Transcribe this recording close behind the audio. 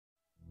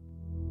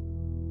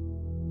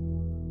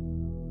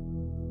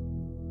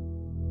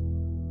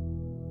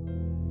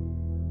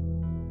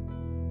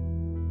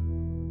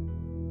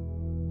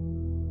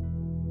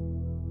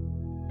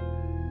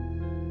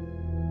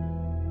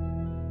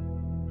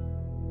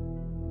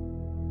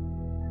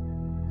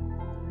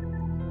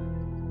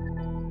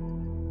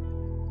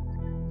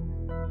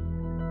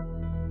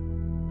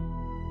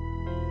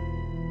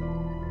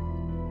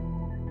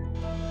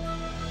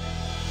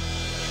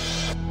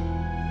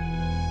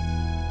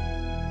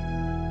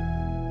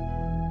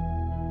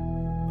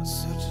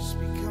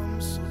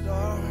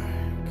dark.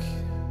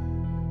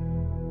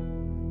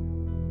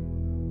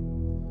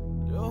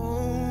 Show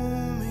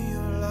me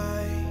your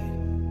light.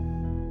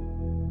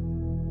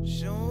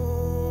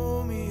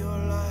 Show me your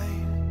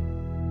light.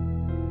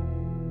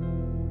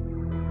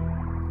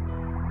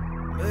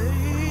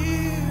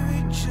 Maybe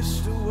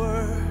just a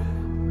word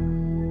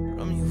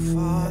from you,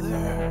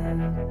 Father.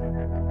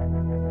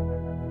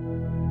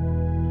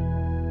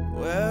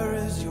 Where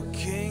is your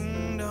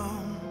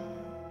kingdom?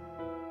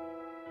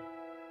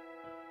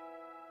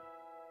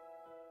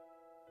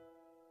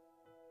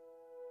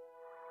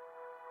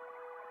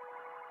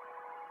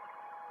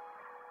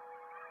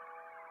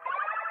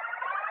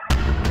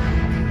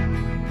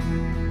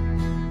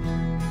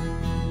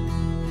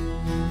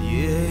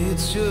 Yeah,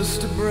 it's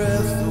just a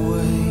breath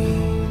away.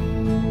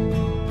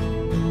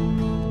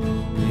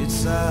 It's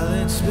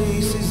silent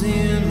spaces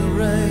in the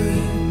rain.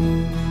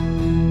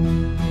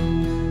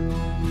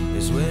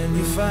 It's when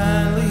you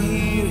finally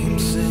hear him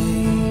say,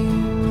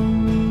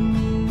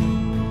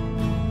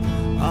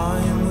 I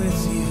am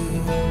with you.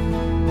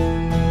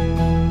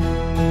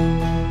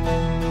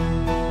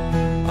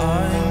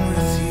 I am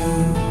with you.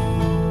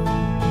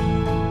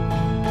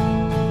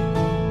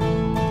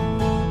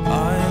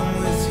 I am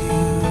with you.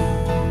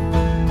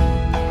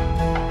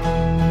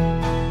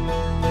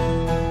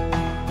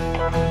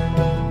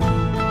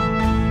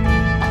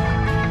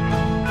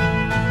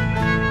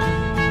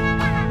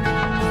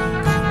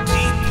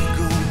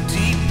 Go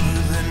deeper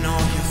than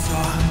all your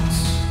thoughts.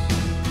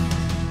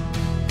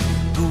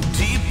 Go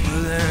deeper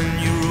than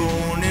your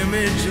own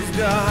image of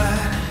God.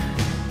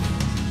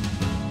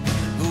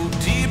 Go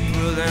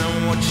deeper than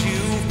what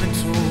you've been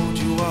told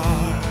you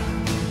are.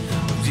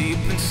 Go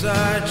deep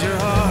inside your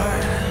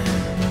heart.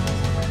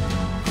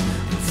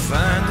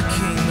 Find the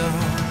kingdom.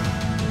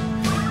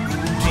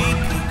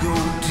 Go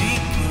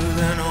deeper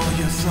than all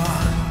your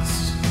thoughts.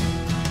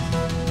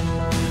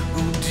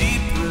 Go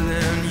deeper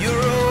than your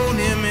own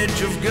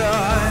image of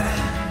God.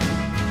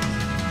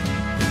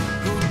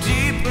 Go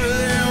deeper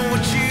than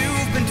what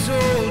you've been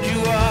told you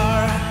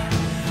are.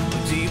 Go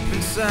deep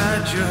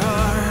inside your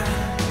heart.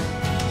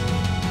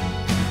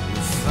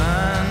 You'll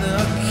find the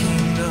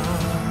kingdom.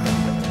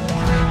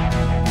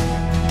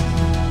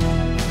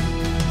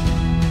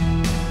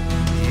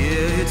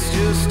 Yeah, it's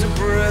just a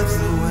breath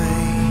away.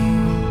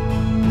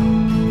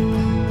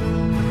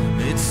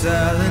 It's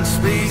silent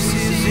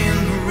spaces in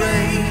the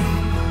rain.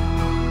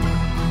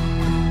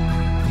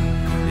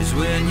 It's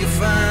when you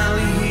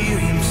finally hear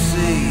him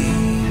say,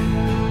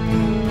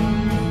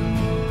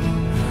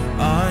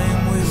 I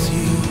am with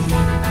you.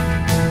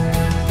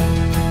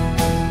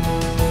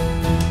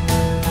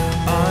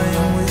 I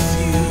am with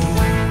you.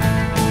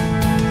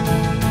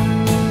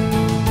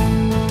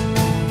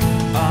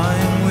 I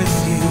am with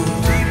you.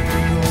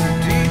 Deeper, go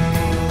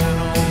deeper than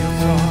all your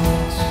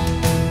thoughts.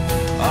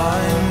 I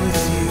am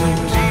with you.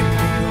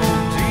 Deeper, go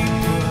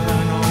deeper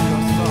than all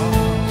your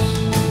thoughts.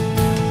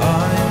 I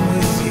am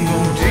with you.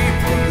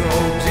 Deeper, go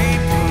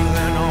deeper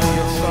than all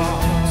your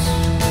thoughts.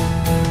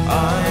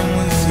 I am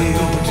with you.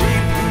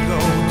 Deeper, go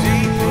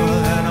deeper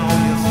than all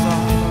your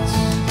thoughts.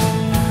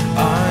 I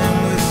am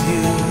with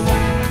you.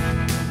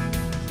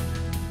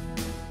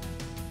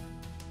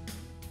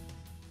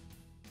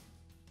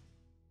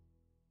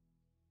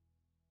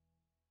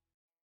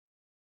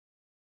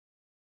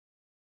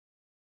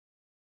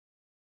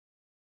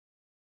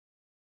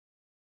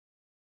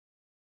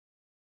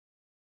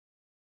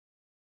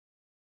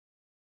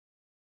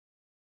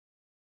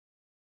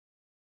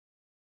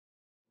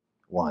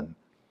 One.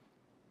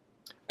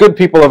 Good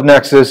people of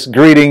Nexus,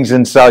 greetings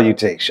and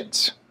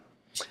salutations.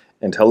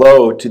 And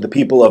hello to the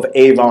people of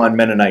Avon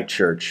Mennonite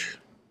Church.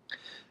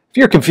 If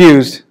you're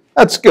confused,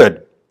 that's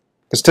good,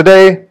 because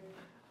today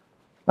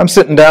I'm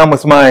sitting down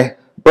with my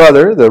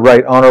brother, the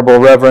Right Honorable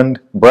Reverend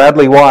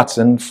Bradley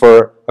Watson,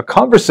 for a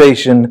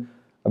conversation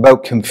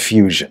about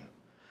confusion.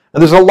 Now,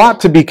 there's a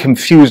lot to be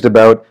confused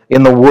about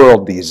in the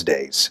world these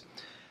days.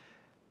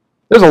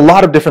 There's a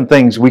lot of different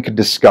things we could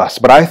discuss,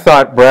 but I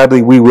thought,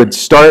 Bradley, we would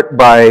start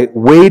by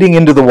wading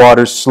into the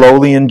water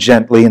slowly and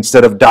gently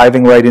instead of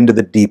diving right into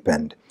the deep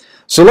end.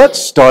 So let's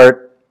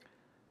start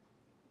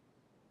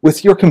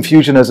with your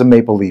confusion as a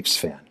Maple Leafs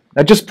fan.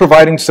 Now, just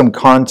providing some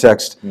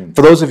context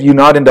for those of you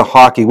not into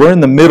hockey, we're in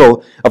the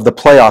middle of the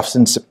playoffs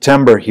in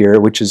September here,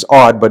 which is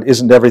odd, but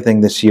isn't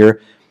everything this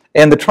year.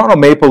 And the Toronto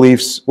Maple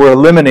Leafs were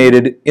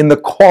eliminated in the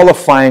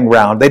qualifying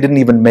round. They didn't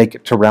even make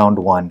it to round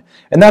one.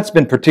 And that's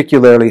been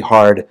particularly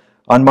hard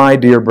on my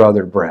dear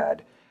brother,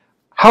 Brad.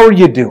 How are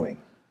you doing?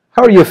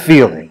 How are you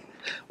feeling?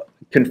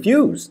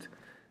 Confused.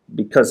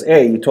 Because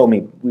A, you told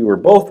me we were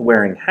both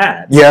wearing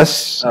hats.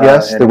 Yes,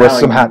 yes, there was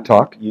some hat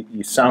talk.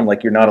 You sound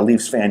like you're not a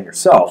Leafs fan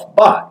yourself,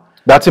 but...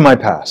 That's in my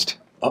past.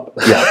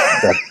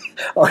 Yeah.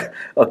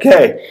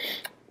 Okay.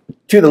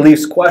 To the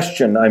Leafs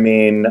question, I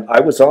mean, I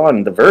was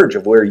on the verge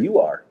of where you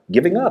are,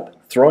 giving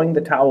up, throwing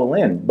the towel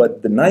in.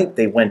 But the night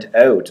they went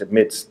out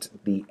amidst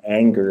the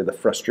anger, the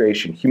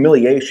frustration,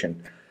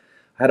 humiliation,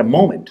 I had a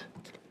moment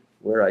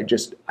where I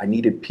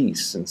needed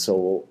peace. And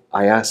so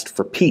I asked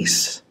for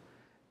peace.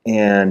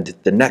 And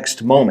the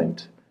next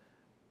moment,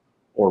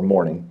 or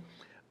morning,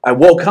 I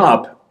woke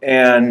up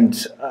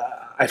and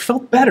I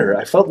felt better.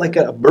 I felt like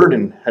a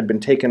burden had been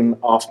taken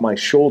off my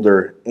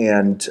shoulder.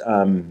 And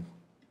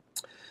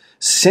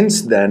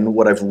since then,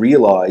 what I've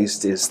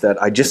realized is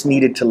that I just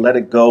needed to let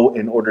it go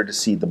in order to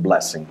see the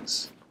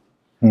blessings.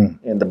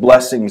 And the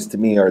blessings to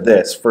me are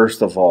this.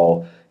 First of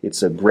all,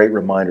 it's a great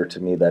reminder to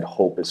me that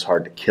hope is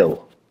hard to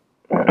kill.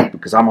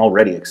 Because I'm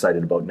already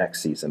excited about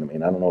next season. I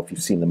mean, I don't know if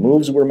you've seen the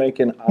moves we're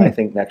making. I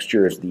think next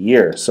year is the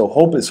year. So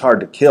hope is hard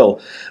to kill.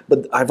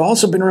 But I've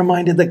also been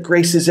reminded that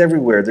grace is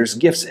everywhere. There's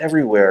gifts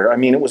everywhere. I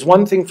mean, it was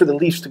one thing for the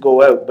Leafs to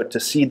go out, but to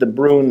see the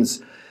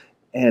Bruins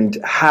and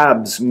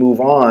Habs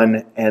move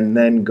on and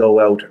then go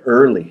out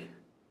early.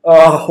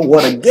 Oh,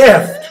 what a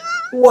gift!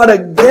 What a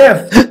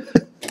gift!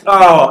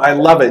 Oh, I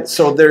love it.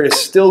 So there is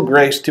still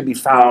grace to be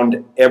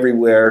found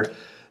everywhere.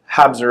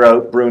 Habs are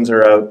out, Bruins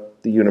are out.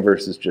 The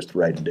universe has just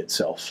righted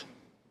itself.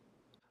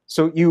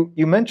 So you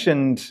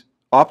mentioned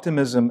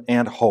optimism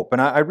and hope,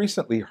 and I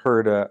recently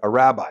heard a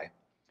rabbi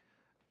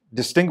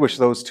distinguish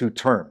those two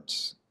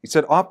terms. He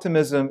said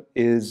optimism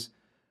is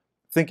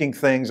thinking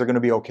things are going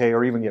to be okay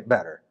or even get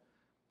better.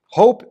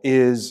 Hope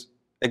is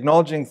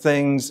acknowledging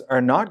things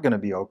are not going to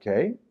be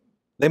okay.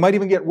 They might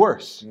even get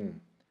worse.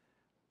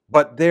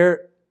 But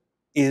there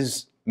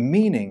is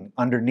meaning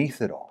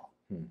underneath it all.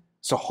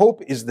 So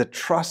hope is the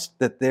trust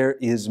that there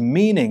is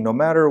meaning, no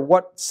matter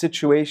what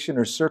situation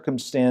or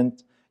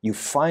circumstance you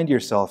find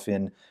yourself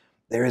in,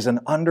 there is an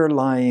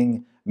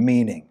underlying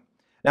meaning.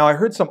 Now, I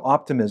heard some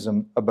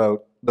optimism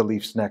about the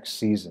Leafs next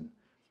season.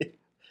 Yes.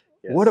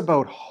 What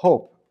about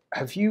hope?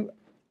 Have you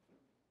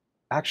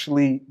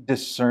actually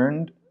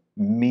discerned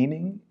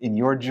meaning in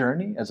your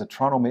journey as a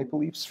Toronto Maple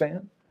Leafs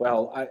fan?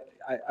 Well,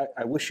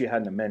 I wish you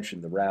hadn't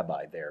mentioned the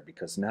rabbi there,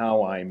 because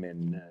now I'm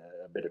in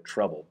a bit of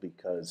trouble,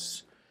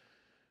 because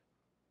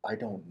I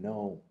don't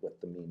know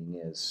what the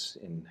meaning is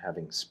in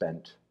having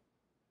spent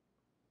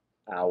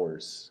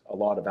hours, a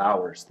lot of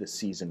hours this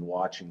season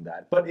watching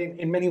that. But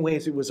in many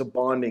ways, it was a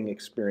bonding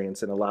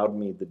experience and allowed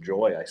me the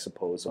joy, I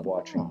suppose, of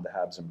watching the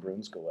Habs and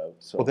Bruins go out.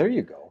 So, Well, there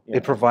you go. Yeah.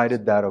 It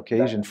provided that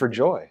occasion for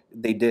joy.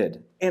 They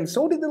did. And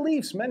so did the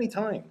Leafs many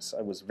times.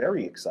 I was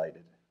very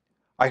excited.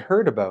 I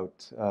heard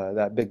about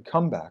that big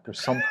comeback or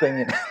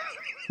something.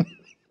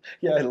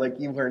 Yeah, like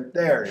you weren't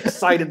there,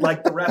 excited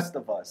like the rest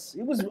of us.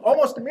 It was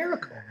almost a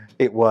miracle.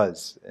 It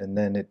was, and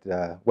then it.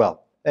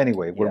 Well,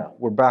 anyway, Yeah.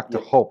 we're back to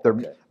hope.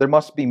 There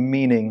must be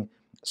meaning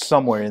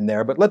somewhere in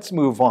there. But let's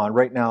move on.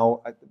 Right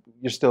now,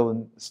 you're still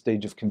in the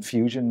stage of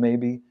confusion,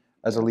 maybe,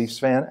 as a Leafs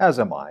fan, as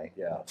am I.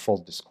 Yeah. Full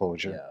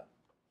disclosure.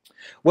 Yeah.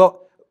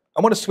 Well,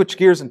 I want to switch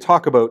gears and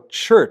talk about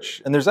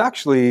church, and there's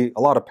actually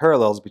a lot of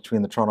parallels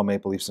between the Toronto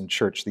Maple Leafs and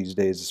church these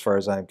days, as far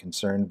as I'm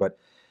concerned. But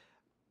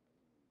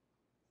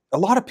a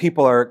lot of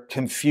people are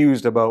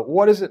confused about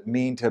what does it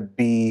mean to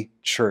be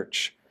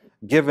church,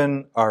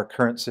 given our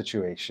current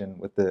situation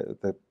with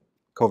the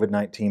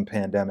COVID-19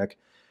 pandemic.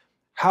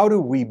 How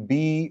do we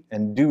be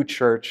and do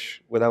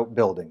church without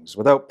buildings,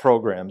 without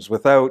programs,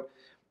 without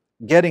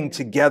getting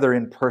together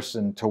in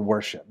person to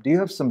worship? Do you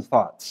have some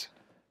thoughts?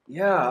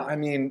 Yeah, I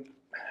mean,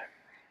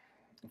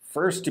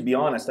 first, to be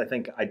honest, I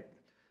think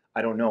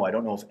I don't know. I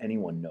don't know if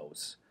anyone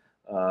knows.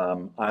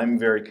 I'm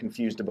very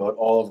confused about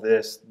all of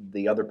this.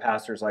 The other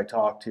pastors I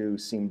talk to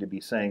seem to be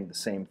saying the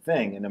same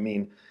thing. And I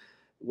mean,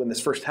 when this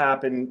first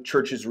happened,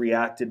 churches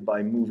reacted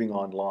by moving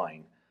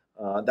online.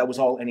 That was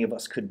all any of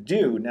us could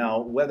do. Now,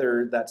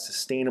 whether that's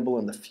sustainable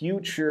in the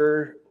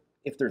future,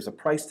 if there's a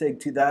price tag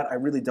to that, I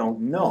really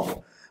don't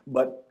know.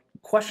 But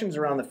questions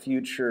around the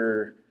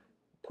future,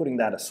 putting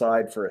that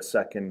aside for a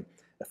second,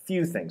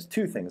 two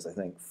things, I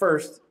think.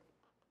 First,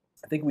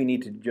 I think we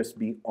need to just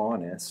be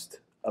honest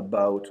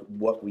about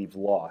what we've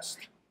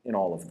lost in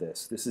all of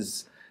this. This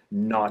is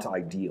not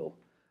ideal.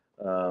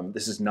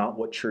 This is not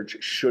what church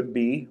should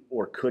be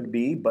or could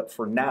be, but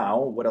for now,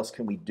 what else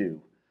can we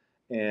do?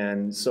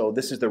 And so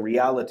this is the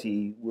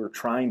reality. We're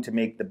trying to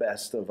make the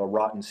best of a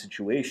rotten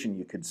situation,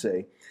 you could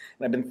say.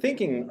 And I've been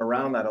thinking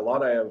around that a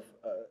lot. I have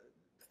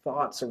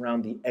thoughts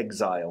around the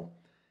exile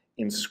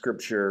in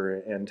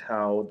Scripture and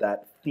how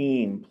that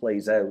theme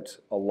plays out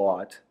a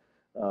lot.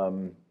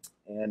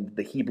 And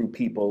the Hebrew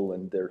people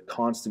and their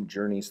constant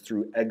journeys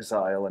through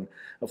exile. And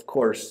of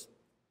course,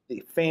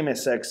 the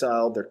famous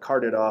exile, they're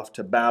carted off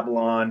to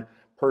Babylon.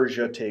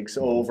 Persia takes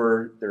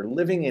over. They're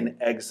living in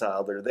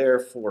exile. They're there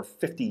for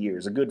 50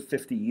 years, a good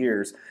 50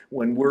 years,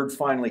 when word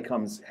finally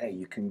comes, hey,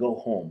 you can go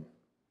home.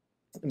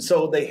 And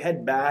so they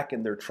head back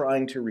and they're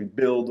trying to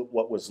rebuild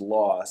what was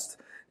lost.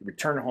 They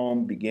return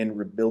home, begin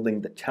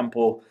rebuilding the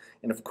temple.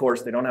 And of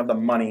course, they don't have the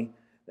money.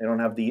 They don't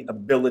have the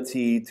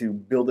ability to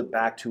build it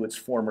back to its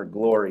former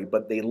glory,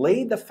 but they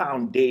laid the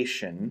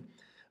foundation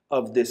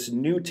of this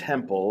new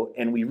temple,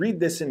 and we read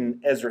this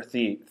in Ezra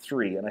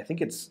 3, and I think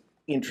it's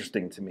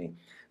interesting to me. It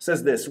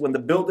says this: when the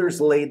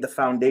builders laid the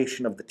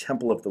foundation of the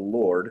temple of the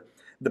Lord,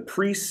 the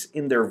priests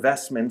in their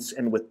vestments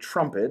and with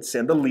trumpets,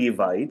 and the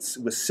Levites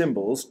with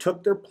cymbals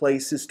took their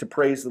places to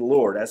praise the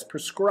Lord, as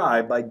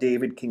prescribed by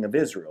David, king of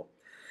Israel.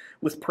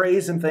 With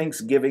praise and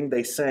thanksgiving,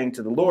 they sang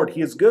to the Lord.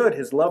 He is good.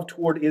 His love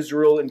toward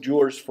Israel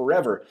endures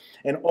forever.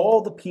 And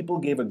all the people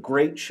gave a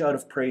great shout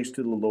of praise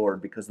to the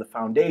Lord because the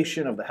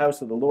foundation of the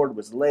house of the Lord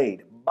was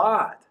laid.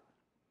 But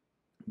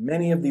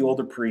many of the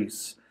older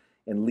priests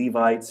and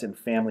Levites and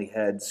family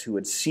heads who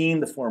had seen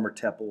the former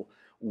temple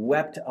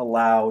wept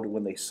aloud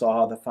when they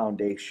saw the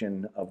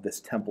foundation of this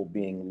temple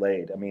being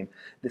laid. I mean,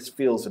 this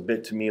feels a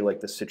bit to me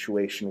like the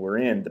situation we're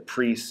in. The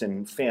priests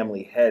and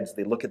family heads,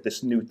 they look at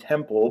this new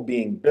temple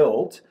being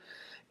built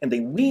and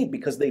they weep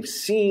because they've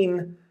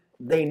seen,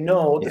 they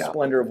know the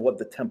splendor of what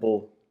the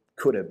temple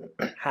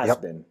has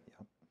been.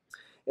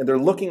 And they're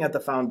looking at the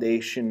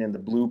foundation and the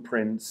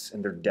blueprints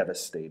and they're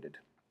devastated.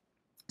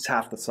 It's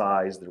half the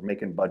size. They're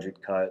making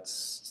budget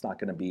cuts. It's not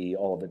going to be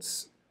all of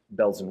its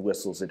bells and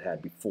whistles it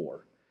had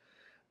before.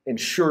 And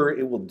sure,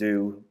 it will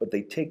do, but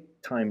they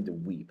take time to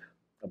weep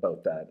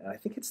about that. And I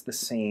think it's the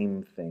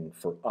same thing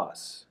for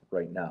us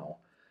right now.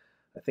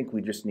 I think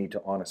we just need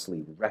to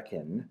honestly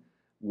reckon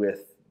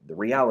with the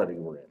reality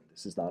we're in.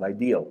 This is not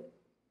ideal.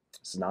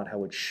 This is not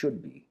how it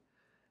should be.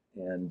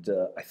 And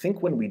I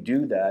think when we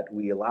do that,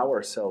 we allow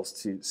ourselves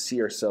to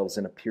see ourselves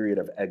in a period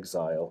of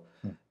exile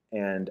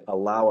and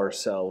allow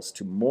ourselves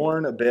to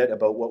mourn a bit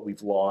about what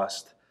we've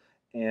lost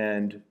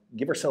and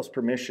give ourselves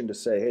permission to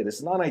say, hey, this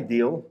is not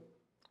ideal.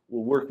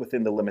 We'll work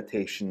within the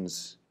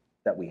limitations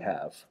that we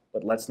have,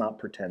 but let's not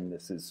pretend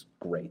this is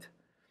great.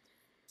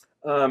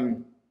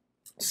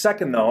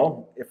 Second,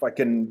 though, if I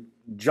can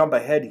jump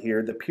ahead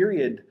here, the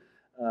period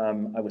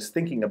I was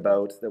thinking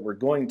about that we're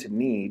going to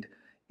need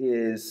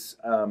is,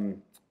 I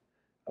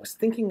was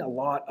thinking a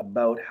lot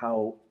about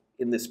how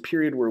in this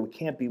period where we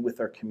can't be with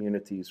our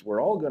communities,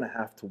 we're all going to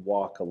have to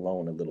walk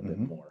alone a little bit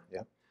more.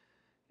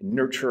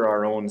 Nurture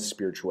our own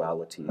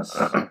spiritualities.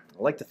 I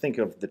like to think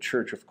of the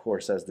church, of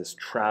course, as this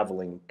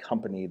traveling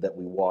company that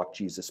we walk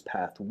Jesus'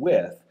 path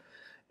with.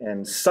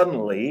 And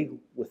suddenly,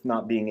 with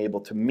not being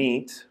able to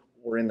meet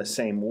or in the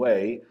same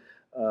way,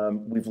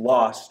 we've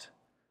lost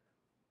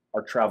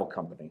our travel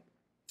company.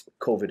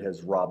 COVID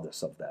has robbed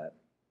us of that.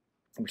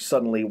 We're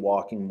suddenly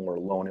walking more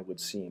alone, it would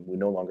seem. We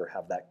no longer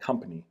have that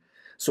company.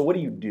 So what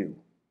do?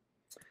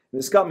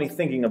 This got me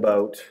thinking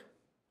about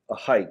a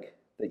hike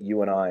that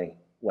you and I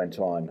went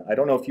on. I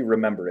don't know if you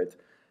remember it.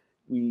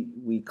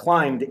 We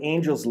climbed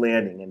Angel's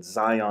Landing in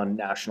Zion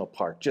National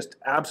Park. Just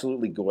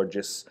absolutely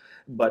gorgeous,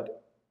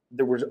 but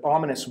there were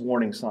ominous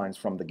warning signs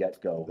from the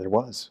get-go. There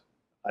was.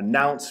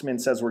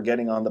 Announcements as we're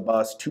getting on the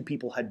bus. 2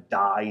 people had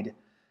died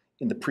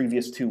in the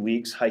previous 2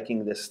 weeks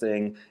hiking this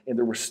thing, and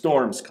there were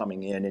storms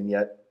coming in, and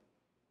yet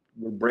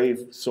we're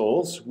brave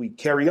souls. We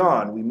carry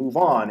on, we move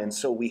on, and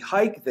so we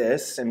hike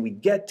this, and we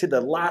get to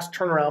the last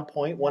turnaround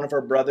point. One of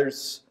our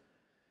brothers,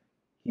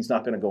 he's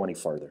not going to go any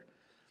farther.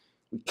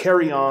 We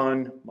carry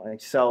on,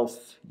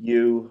 myself,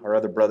 you, our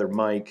other brother,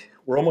 Mike.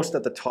 We're almost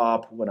at the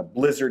top when a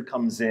blizzard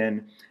comes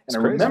in. And I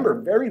remember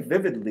very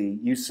vividly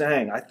you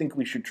saying, I think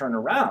we should turn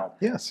around.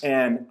 Yes.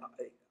 And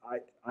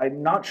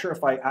I'm not sure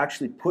if I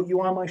actually put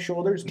you on my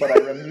shoulders, but I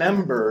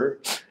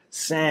remember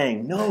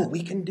saying, no,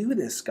 we can do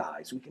this,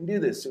 guys. We can do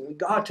this. And we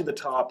got to the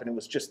top, and it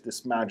was just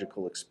this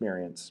magical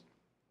experience.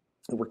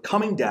 And we're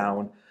coming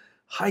down,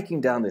 hiking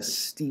down this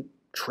steep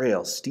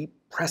trail, steep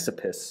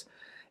precipice.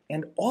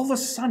 And all of a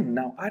sudden,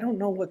 now I don't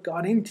know what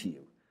got into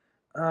you,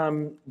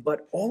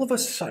 but all of a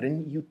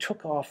sudden you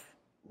took off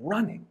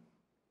running.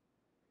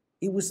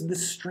 It was the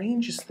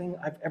strangest thing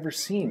I've ever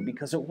seen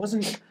because it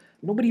wasn't,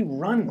 nobody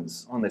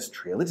runs on this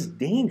trail. It's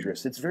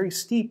dangerous. It's very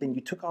steep, and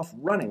you took off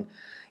running.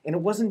 And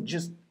it wasn't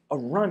just a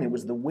run. It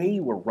was the way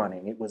you were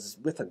running. It was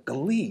with a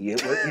glee.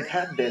 It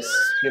had this,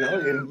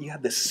 and you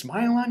had this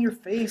smile on your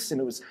face, and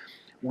it was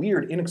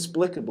weird,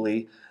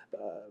 inexplicably.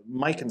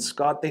 Mike and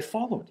Scott, they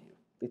followed you.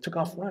 They took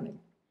off running.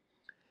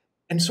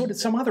 And so did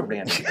some other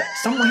random guy.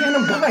 Some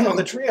random guy on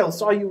the trail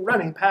saw you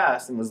running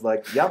past and was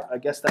like, yep, I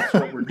guess that's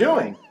what we're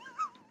doing.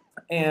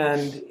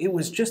 And it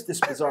was just this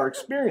bizarre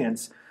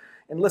experience.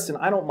 And listen,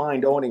 I don't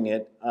mind owning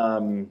it.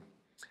 I'm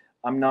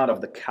not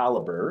of the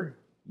caliber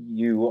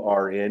you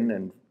are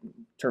in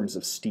terms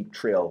of steep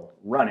trail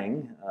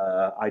running.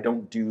 I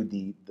don't do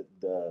the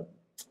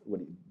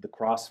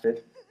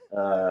CrossFit.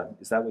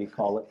 Is that what you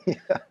call it?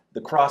 Yeah. The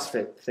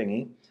CrossFit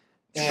thingy.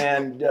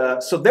 And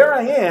so there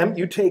I am.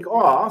 You take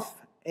off.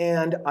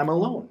 And I'm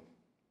alone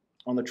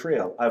on the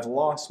trail. I've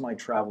lost my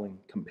traveling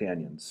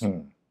companions.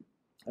 And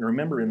I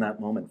remember in that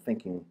moment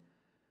thinking,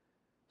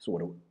 so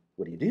what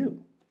do? Do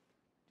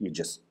you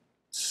just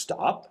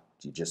stop?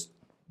 Do you just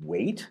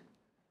wait?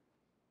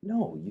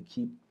 No, you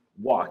keep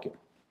walking.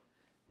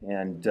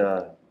 And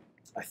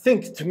I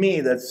think to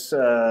me that's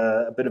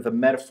a bit of a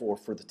metaphor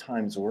for the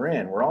times we're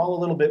in. We're all a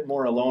little bit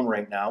more alone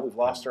right now. We've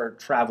lost our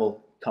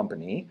travel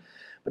company,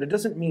 but it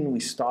doesn't mean we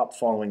stop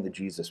following the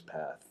Jesus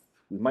path.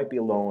 We might be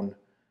alone,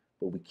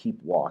 but we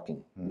keep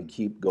walking, we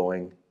keep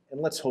going, and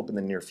let's hope in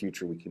the near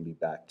future we can be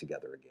back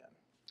together again.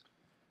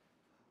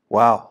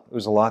 Wow,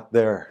 there's a lot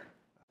there.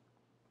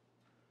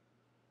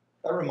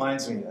 That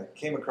reminds me, I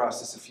came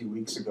across this a few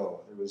weeks ago.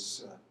 There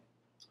was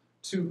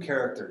 2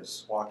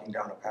 characters walking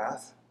down a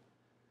path,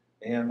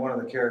 and one of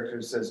the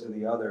characters says to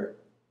the other,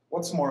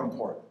 "What's more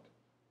important,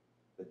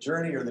 the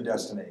journey or the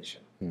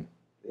destination?"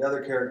 The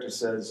other character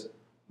says,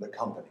 "The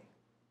company."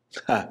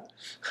 Ha.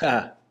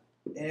 Ha.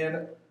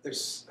 And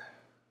there's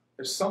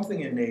something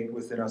innate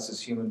within us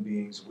as human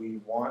beings. We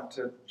want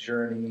to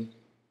journey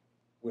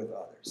with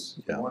others.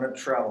 Yeah. We want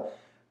to travel.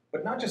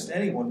 But not just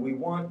anyone, we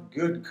want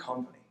good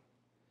company.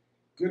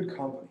 Good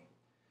company.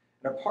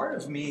 And a part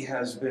of me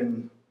has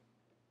been,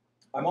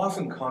 I'm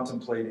often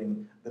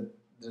contemplating the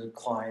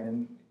decline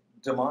and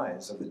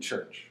demise of the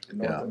church in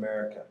North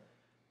America.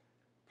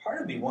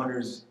 Part of me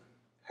wonders,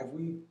 have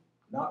we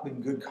not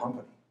been good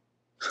company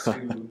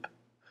to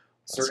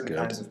certain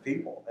kinds of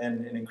people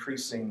and an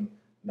increasing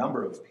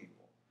number of people?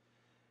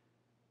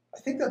 I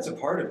think that's a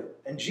part of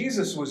it. And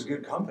Jesus was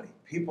good company.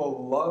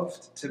 People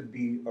loved to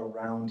be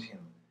around him,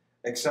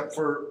 except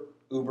for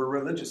uber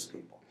religious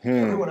people.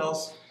 Everyone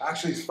else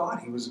actually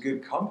thought he was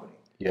good company.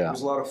 Yeah. It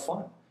was a lot of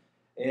fun.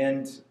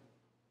 And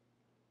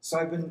so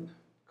I've been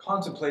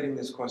contemplating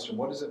this question: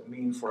 what does it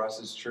mean for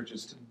us as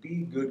churches to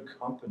be good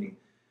company,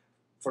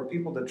 for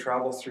people to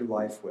travel through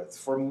life with,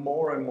 for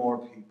more and more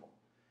people?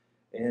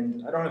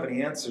 And I don't have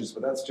any answers,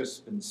 but that's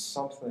just been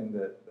something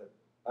that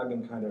I've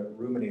been kind of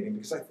ruminating,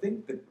 because I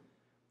think that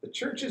the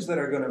churches that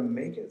are going to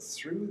make it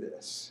through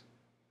this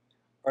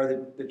are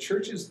the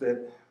churches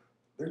that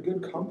they're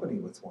good company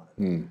with one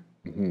another.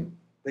 Mm-hmm.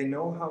 They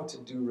know how to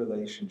do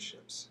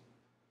relationships.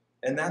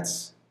 And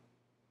that's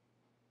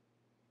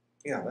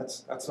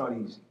not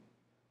easy.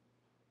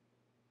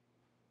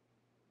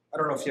 I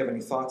don't know if you have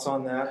any thoughts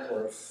on that,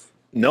 or if...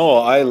 No,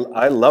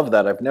 I love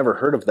that. I've never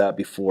heard of that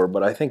before,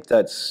 but I think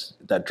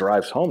that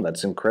drives home.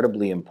 That's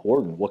incredibly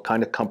important. What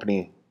kind of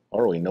company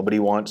are we? Nobody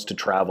wants to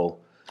travel.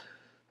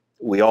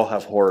 We all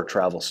have horror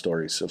travel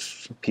stories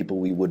of people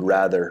we would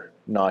rather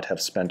not have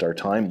spent our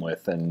time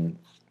with, and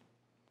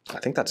I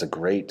think that's a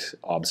great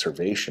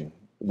observation.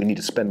 We need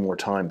to spend more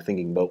time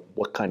thinking about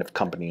what kind of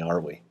company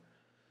are we.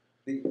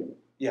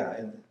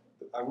 And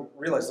I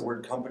realize the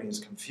word company is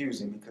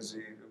confusing, because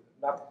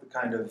not the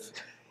kind of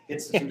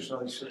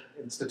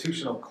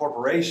institutional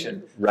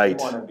corporation you want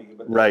to be,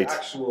 but the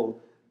actual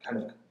kind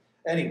of...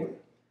 Anyway,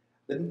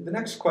 the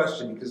next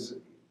question, because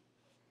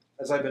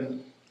as I've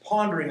been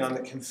pondering on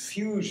the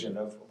confusion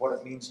of what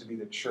it means to be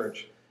the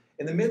church,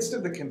 in the midst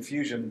of the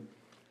confusion,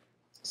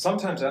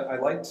 sometimes I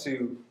like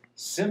to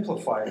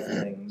simplify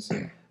things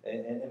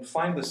and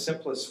find the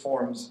simplest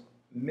forms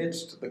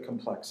midst the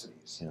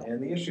complexities. Yeah.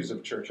 And the issues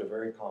of church are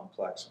very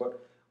complex. But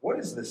what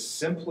is the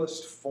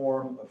simplest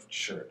form of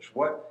church?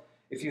 What,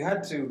 if you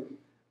had to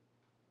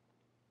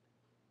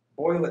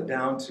boil it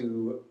down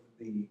to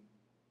the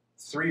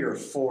 3 or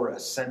 4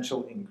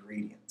 essential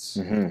ingredients,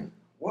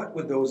 what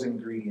would those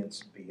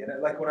ingredients be?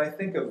 And like when I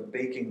think of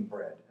baking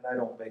bread, and I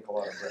don't bake a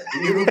lot of bread, do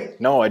you?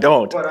 No, I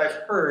don't. But I've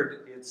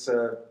heard it's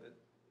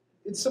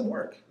some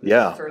work.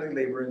 Yeah. It's fairly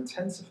labor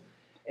intensive.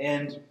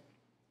 And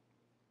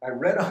I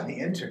read on the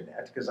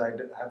internet, because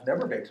I've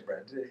never baked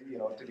bread,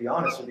 to be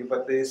honest with you,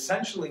 but the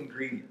essential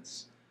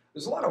ingredients,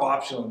 there's a lot of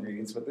optional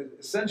ingredients, but the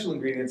essential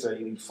ingredients are: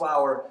 you need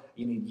flour,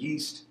 you need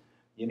yeast,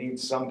 you need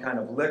some kind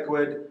of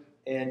liquid,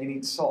 and you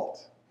need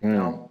salt.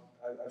 Now,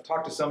 I've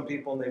talked to some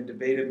people, and they've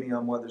debated me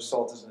on whether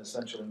salt is an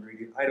essential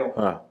ingredient. I don't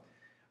know.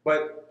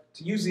 But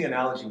to use the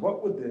analogy,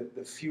 what would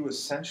the few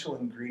essential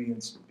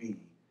ingredients be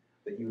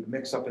that you would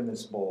mix up in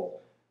this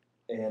bowl,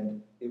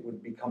 and it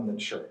would become the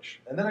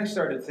church? And then I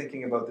started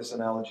thinking about this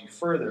analogy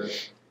further,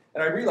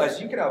 and I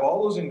realized you could have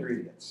all those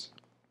ingredients.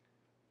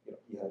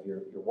 You have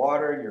your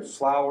water, your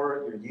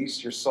flour, your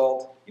yeast, your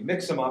salt. You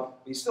mix them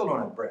up, but you still don't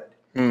have bread.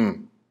 It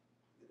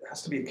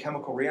has to be a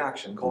chemical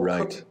reaction called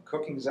cooking.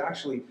 Cooking is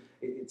actually,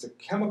 it's a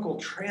chemical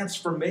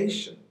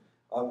transformation,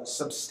 a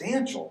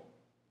substantial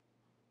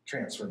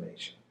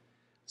transformation.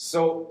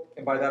 So,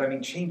 and by that I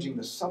mean changing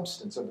the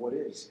substance of what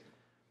is.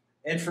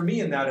 And for me,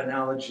 in that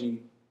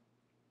analogy,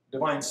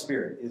 divine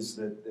spirit is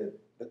the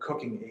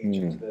cooking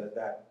agent,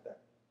 that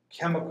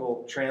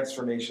chemical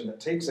transformation that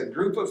takes a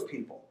group of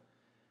people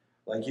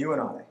like you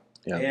and I,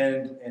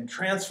 and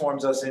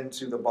transforms us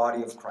into the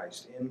body of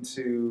Christ,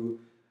 into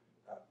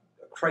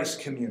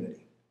Christ's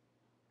community.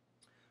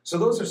 So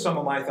those are some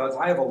of my thoughts.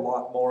 I have a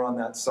lot more on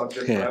that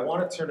subject, but I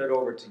want to turn it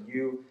over to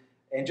you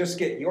and just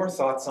get your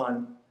thoughts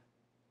on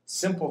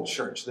simple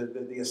church,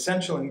 the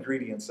essential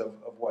ingredients of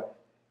what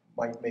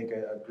might make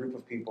a group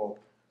of people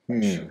a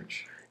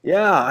church.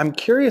 Yeah, I'm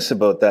curious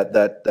about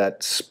that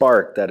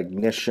spark, that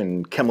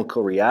ignition,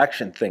 chemical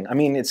reaction thing. I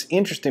mean, it's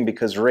interesting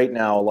because right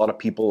now a lot of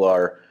people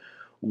are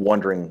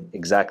wondering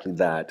exactly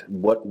that.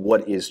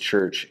 What is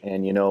church?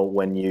 And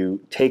when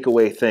you take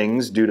away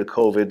things due to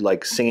COVID,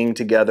 like singing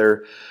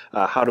together,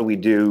 how do we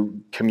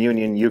do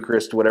communion,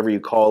 Eucharist, whatever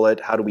you call it?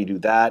 How do we do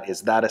that?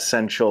 Is that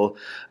essential?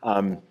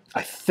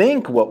 I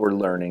think what we're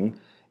learning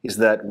is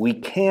that we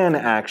can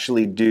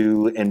actually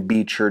do and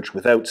be church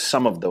without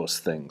some of those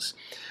things.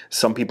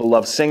 Some people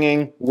love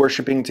singing,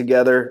 worshiping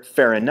together.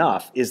 Fair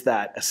enough. Is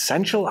that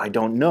essential? I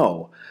don't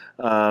know.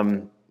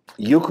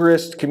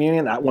 Eucharist,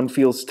 communion, that one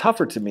feels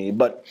tougher to me.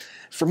 But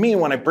for me,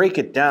 when I break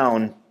it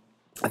down,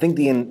 I think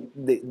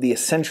the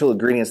essential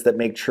ingredients that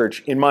make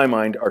church, in my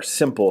mind, are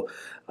simple.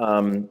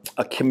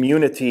 A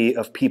community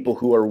of people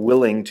who are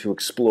willing to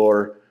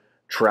explore,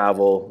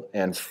 travel,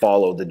 and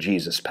follow the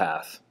Jesus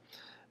path.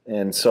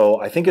 And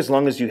so I think as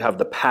long as you have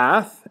the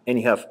path and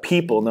you have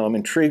people, now I'm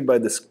intrigued by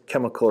this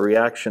chemical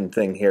reaction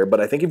thing here, but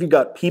I think if you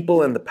got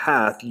people and the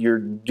path, you're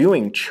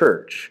doing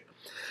church.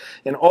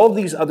 And all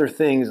these other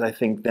things, I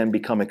think, then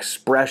become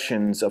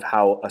expressions of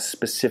how a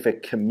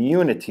specific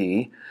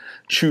community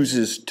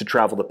chooses to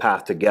travel the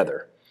path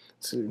together.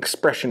 It's an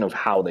expression of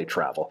how they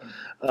travel.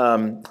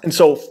 And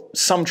so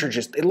some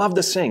churches, they love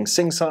to sing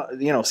 6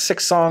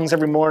 songs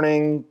every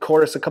morning,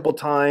 chorus a couple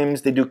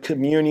times. They do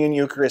communion,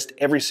 Eucharist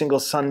every single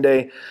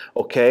Sunday.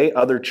 Okay,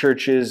 other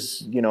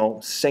churches,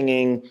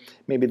 singing,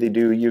 maybe they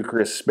do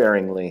Eucharist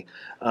sparingly.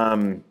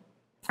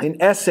 In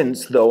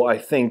essence, though, I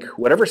think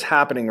whatever's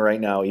happening right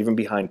now, even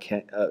behind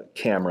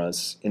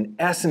cameras, in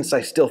essence,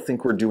 I still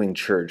think we're doing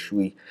church.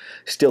 We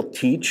still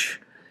teach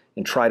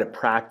and try to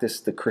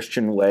practice the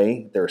Christian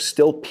way. There are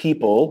still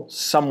people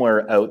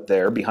somewhere out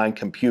there behind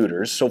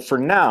computers. So for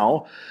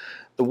now,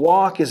 the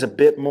walk is a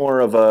bit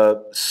more of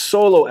a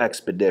solo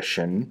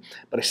expedition,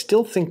 but I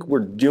still think we're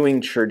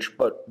doing church.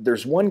 But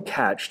there's one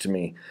catch to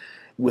me.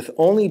 With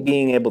only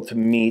being able to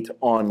meet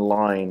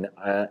online,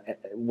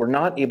 we're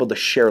not able to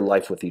share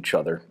life with each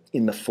other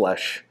in the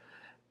flesh.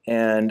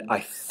 And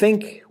I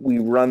think we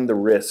run the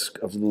risk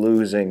of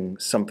losing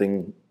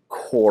something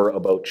core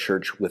about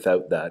church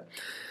without that.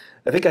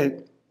 I think I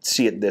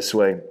see it this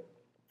way.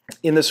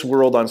 In this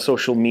world, on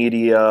social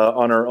media,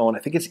 on our own, I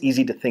think it's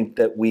easy to think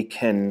that we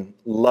can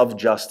love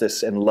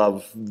justice and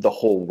love the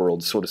whole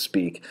world, so to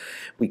speak.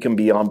 We can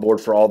be on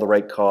board for all the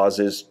right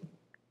causes,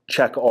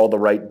 check all the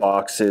right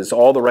boxes,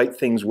 all the right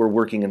things we're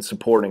working and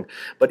supporting.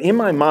 But in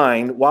my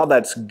mind, while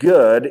that's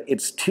good,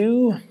 it's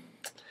too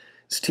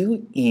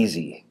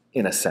easy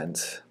in a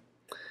sense.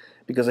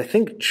 Because I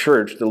think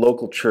church, the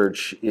local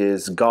church,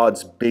 is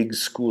God's big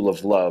school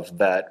of love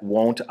that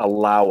won't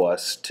allow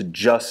us to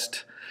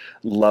just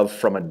love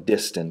from a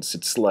distance.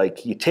 It's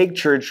like you take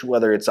church,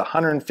 whether it's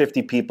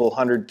 150 people,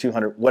 100,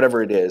 200,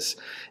 whatever it is,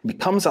 it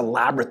becomes a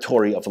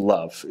laboratory of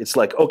love. It's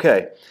like,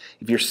 okay,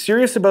 if you're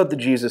serious about the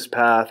Jesus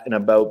path and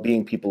about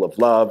being people of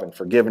love and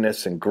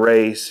forgiveness and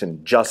grace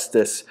and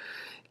justice,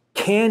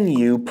 can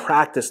you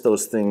practice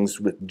those things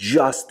with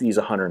just these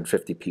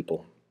 150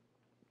 people?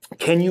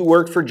 Can you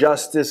work for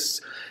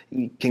justice?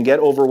 You can get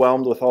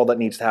overwhelmed with all that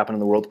needs to happen in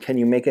the world. Can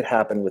you make it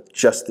happen with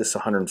just this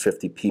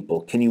 150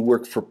 people? Can you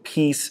work for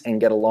peace and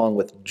get along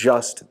with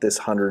just this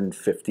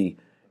 150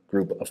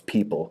 group of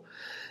people?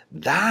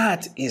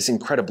 That is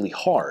incredibly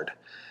hard.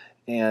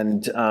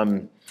 And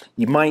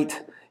you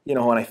might,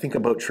 when I think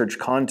about church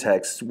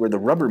context, where the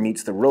rubber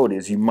meets the road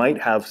is you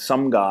might have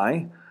some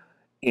guy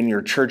in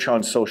your church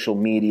on social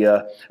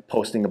media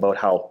posting about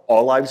how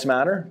all lives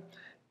matter.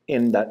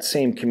 In that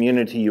same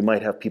community, you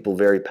might have people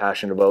very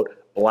passionate about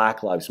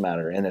Black Lives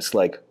Matter. And it's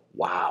like,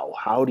 wow,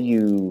 how do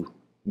you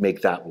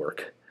make that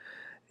work?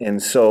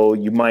 And so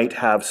you might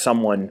have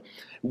someone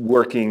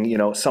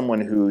working, someone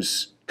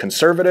who's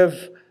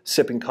conservative,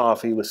 sipping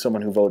coffee with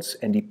someone who votes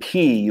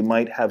NDP. You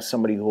might have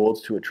somebody who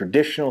holds to a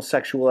traditional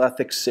sexual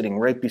ethics sitting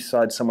right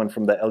beside someone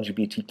from the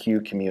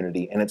LGBTQ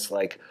community. And it's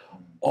like,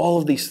 all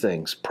of these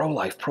things,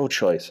 pro-life,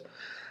 pro-choice,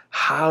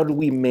 how do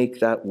we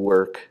make that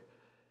work?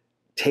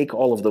 Take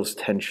all of those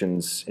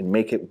tensions and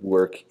make it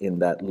work in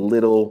that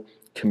little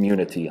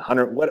community,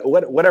 100,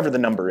 whatever the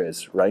number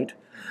is, right?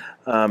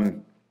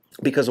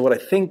 Because what I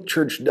think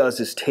church does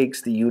is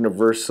takes the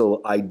universal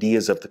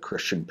ideas of the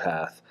Christian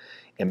path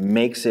and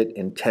makes it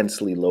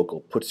intensely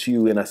local, puts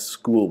you in a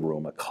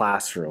schoolroom, a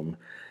classroom,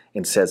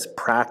 and says,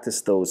 practice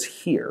those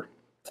here.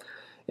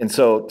 And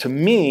so to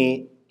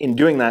me, in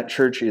doing that,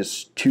 church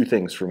is two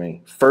things for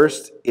me.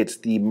 First, it's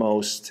the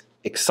most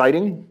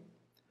exciting,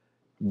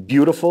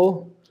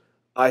 beautiful,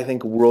 I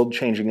think,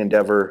 world-changing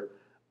endeavor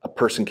a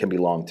person can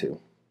belong to.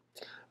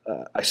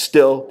 I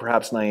still,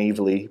 perhaps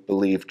naively,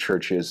 believe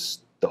church is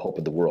the hope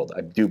of the world.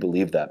 I do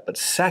believe that. But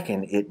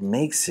second, it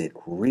makes it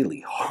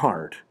really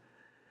hard.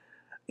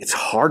 It's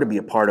hard to be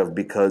a part of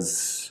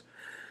because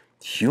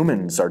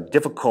humans are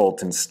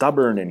difficult and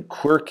stubborn and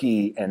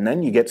quirky, and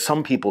then you get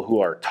some people who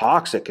are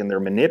toxic and they're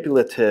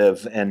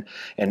manipulative, and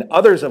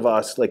others of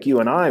us, like you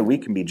and I, we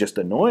can be just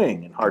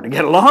annoying and hard to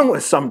get along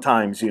with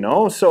sometimes,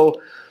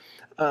 So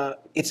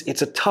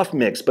it's a tough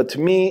mix, but to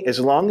me,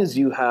 as long as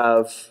you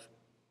have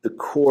the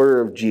core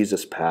of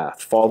Jesus'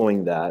 path,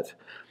 following that,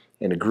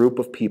 and a group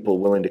of people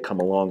willing to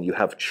come along, you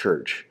have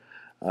church.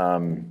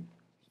 And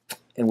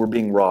we're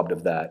being robbed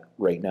of that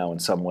right now in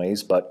some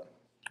ways, but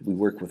we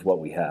work with what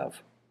we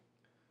have.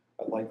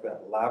 I like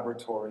that,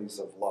 laboratories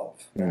of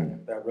love.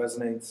 That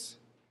resonates,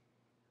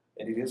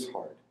 and it is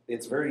hard.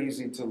 It's very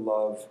easy to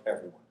love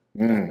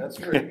everyone. That's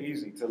very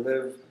easy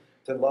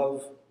to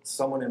love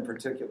someone in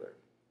particular.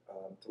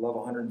 To love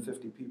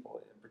 150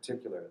 people in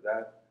particular,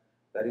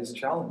 that is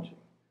challenging.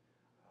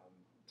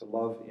 To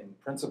love in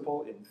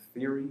principle, in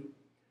theory,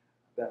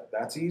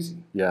 that's easy.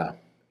 Yeah.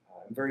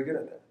 I'm very good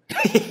at that.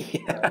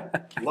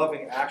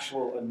 loving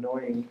actual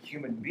annoying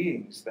human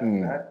beings,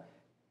 that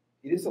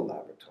it is a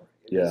laboratory.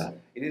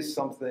 It is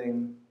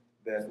something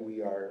that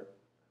we are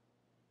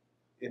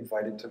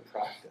invited to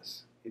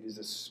practice. It is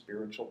a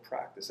spiritual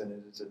practice, and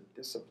it is a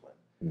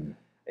discipline.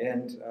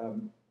 And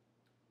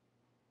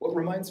what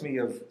reminds me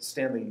of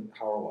Stanley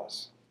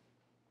Hauerwas,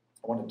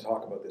 I wanted to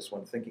talk about this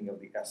when thinking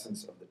of the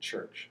essence of the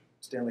church.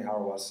 Stanley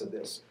Hauerwas said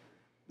this: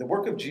 "The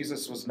work of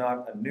Jesus was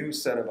not a new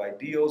set of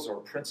ideals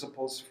or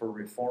principles for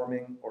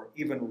reforming or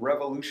even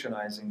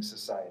revolutionizing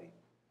society,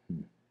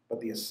 but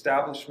the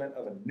establishment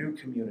of a new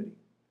community,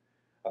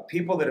 a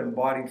people that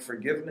embodied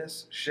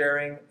forgiveness,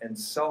 sharing, and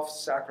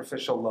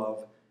self-sacrificial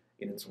love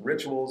in its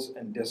rituals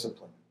and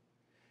discipline.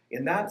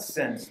 In that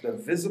sense, the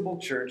visible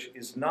church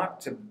is not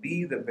to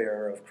be the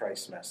bearer of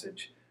Christ's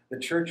message. The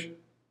church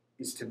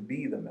is to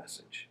be the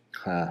message."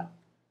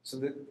 So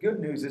the good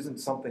news isn't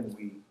something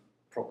we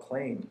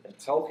proclaim and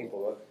tell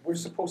people. We're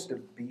supposed to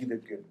be the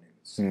good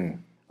news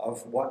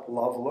of what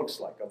love looks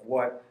like, of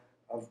what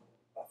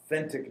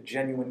authentic,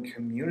 genuine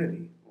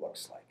community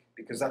looks like,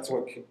 because that's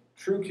what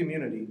true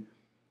community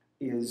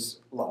is,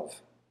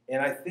 love.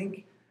 And I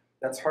think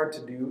that's hard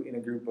to do in a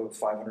group of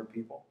 500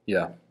 people.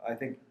 I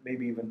think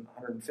maybe even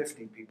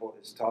 150 people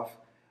is tough.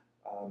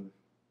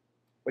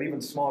 But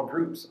even small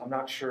groups, I'm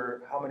not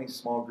sure how many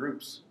small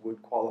groups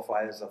would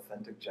qualify as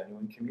authentic,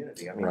 genuine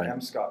community. I mean, M.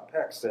 Scott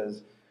Peck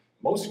says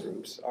most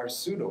groups are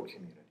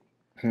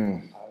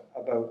pseudo-community,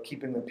 about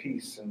keeping the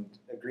peace and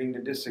agreeing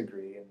to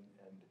disagree and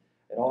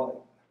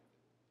all,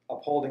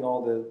 upholding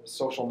all the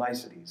social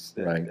niceties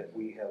that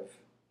we have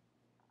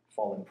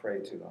fallen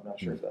prey to. I'm not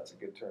sure if that's a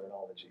good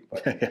terminology,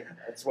 but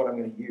that's what I'm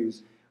going to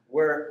use.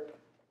 Where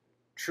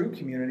true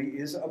community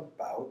is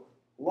about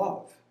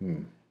love.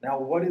 Now,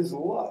 what is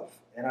love?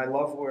 And I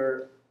love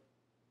where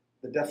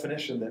the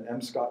definition that M.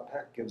 Scott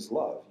Peck gives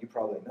love, you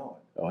probably know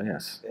it. Oh,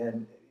 yes.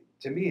 And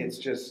to me, it's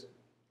just,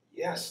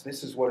 yes,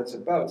 this is what it's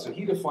about. So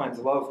he defines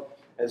love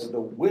as the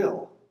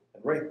will.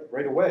 And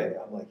right away,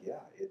 I'm like,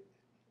 yeah,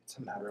 it's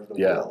a matter of the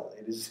will.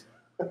 It is.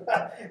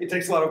 It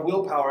takes a lot of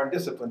willpower and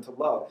discipline to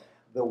love.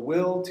 The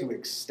will to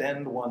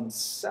extend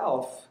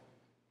oneself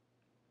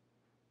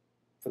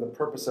for the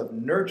purpose of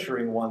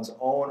nurturing one's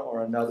own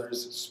or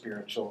another's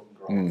spiritual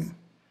growth.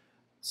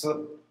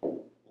 So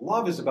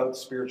love is about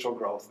spiritual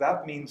growth.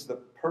 That means the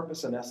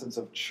purpose and essence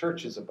of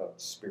church is about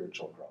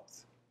spiritual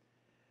growth.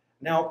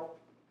 Now,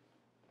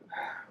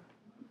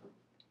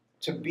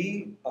 to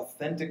be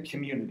authentic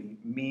community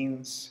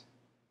means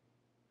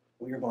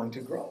we are going to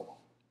grow.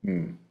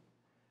 And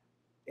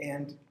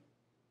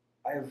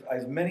I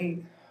have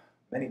many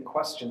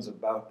questions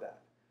about that.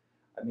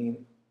 I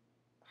mean,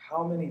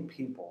 how many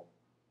people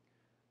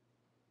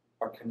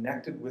are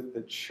connected with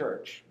the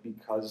church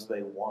because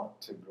they want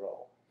to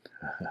grow?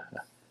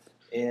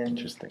 And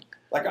interesting.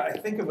 Like, I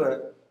think of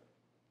the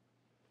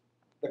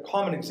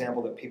common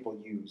example that people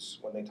use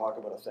when they talk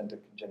about authentic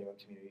and genuine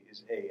community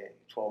is AA,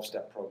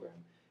 12-step program.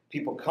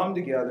 People come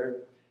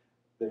together,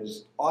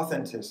 there's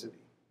authenticity,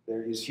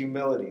 there is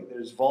humility,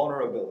 there's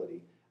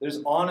vulnerability,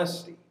 there's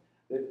honesty.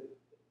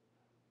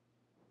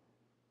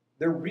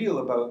 They're real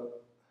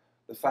about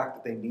the fact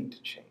that they need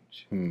to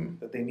change,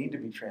 that they need to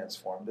be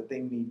transformed, that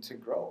they need to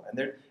grow. And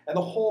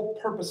the whole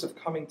purpose of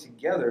coming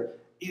together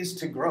is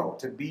to grow,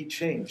 to be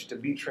changed, to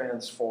be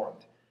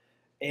transformed.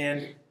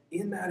 And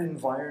in that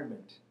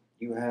environment,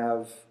 you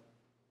have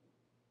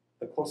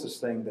the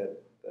closest thing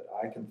that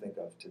I can think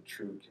of to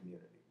true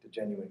community, to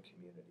genuine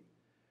community.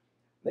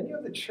 Then you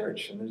have the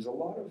church, and there's a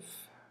lot of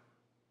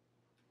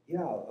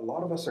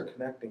us are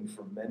connecting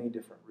for many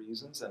different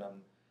reasons, and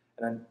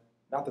I'm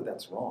not that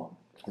that's wrong.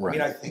 Right. I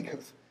mean, I think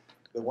of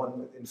the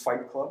one in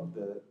Fight Club,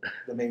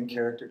 the main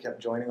character kept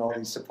joining all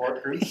these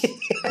support groups,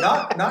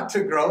 not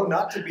to grow,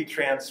 not to be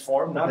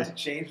transformed, not to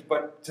change,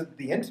 but to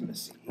the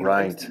intimacy.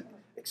 Right. The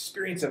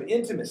experience of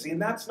intimacy,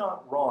 and that's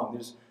not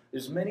wrong.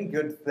 There's many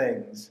good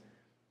things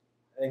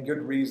and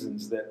good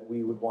reasons that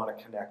we would want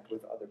to connect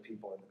with other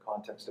people in the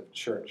context of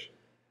church.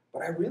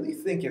 But I really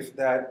think if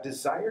that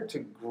desire to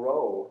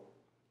grow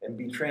and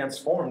be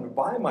transformed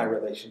by my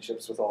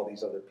relationships with all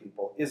these other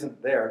people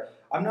isn't there,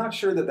 I'm not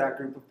sure that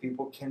group of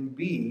people can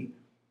be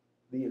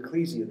the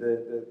ecclesia,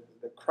 the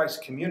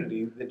Christ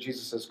community that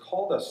Jesus has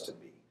called us to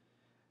be.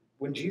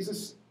 When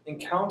Jesus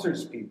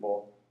encounters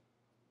people,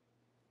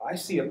 I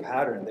see a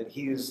pattern that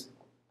he is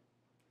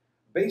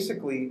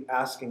basically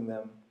asking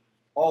them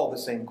all the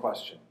same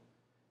question.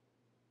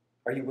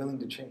 Are you willing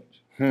to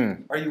change?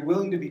 Are you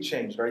willing to be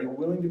changed? Are you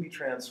willing to be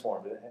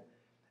transformed?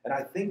 And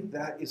I think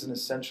that is an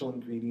essential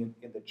ingredient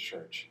in the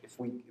church. If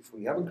we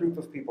have a group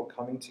of people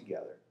coming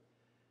together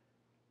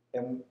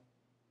and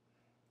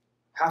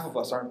half of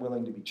us aren't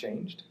willing to be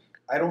changed,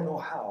 I don't know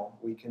how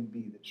we can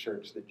be the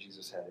church that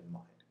Jesus had in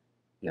mind.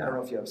 I don't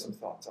know if you have some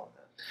thoughts on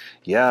that.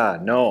 Yeah,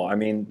 no, I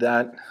mean,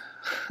 that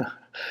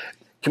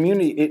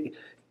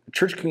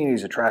church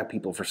communities attract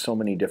people for so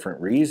many different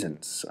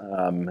reasons.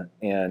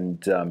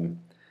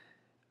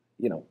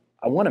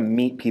 I want to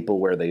meet people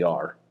where they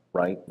are.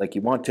 right? Like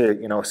you want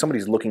to, if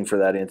somebody's looking for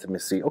that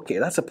intimacy, okay,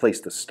 that's a place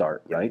to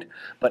start, right?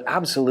 But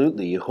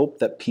absolutely, you hope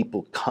that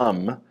people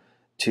come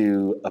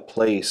to a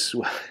place.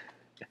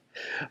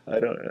 I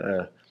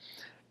don't.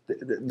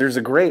 There's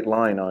a great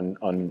line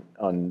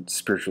on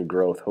spiritual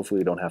growth. Hopefully,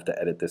 you don't have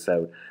to edit this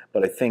out.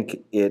 But I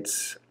think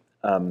it's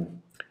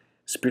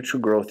spiritual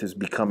growth is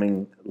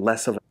becoming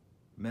less of a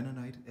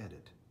Mennonite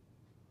edit.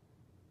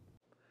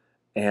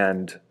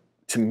 And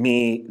to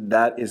me,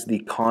 that is the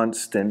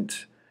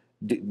constant.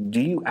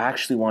 Do you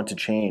actually want to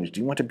change?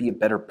 Do you want to be a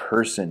better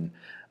person?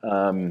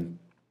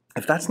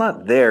 If that's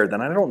not there,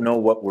 then I don't know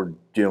what we're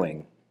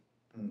doing,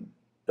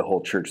 the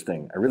whole church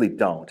thing. I really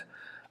don't.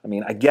 I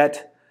mean, I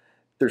get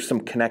there's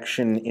some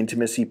connection,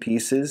 intimacy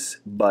pieces,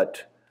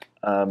 but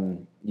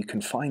you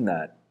can find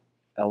that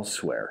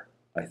elsewhere,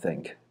 I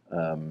think.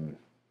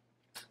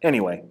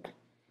 Anyway.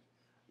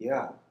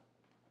 Yeah.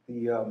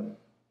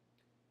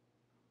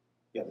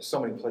 There's so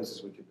many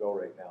places we could go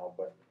right now,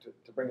 but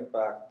to bring it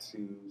back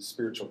to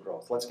spiritual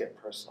growth, let's get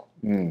personal.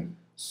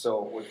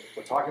 So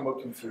we're talking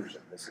about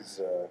confusion. This is,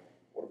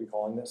 what are we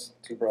calling this?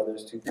 Two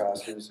brothers, two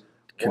pastors,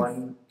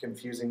 one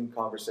confusing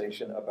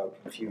conversation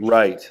about confusion.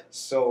 Right.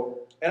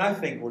 So, and I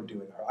think we're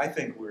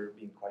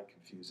being quite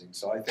confusing.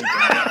 So I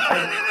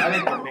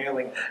think we're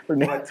nailing it.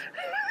 But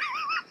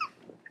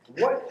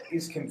what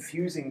is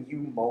confusing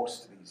you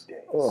most these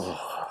days?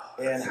 Oh.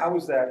 And how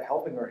is that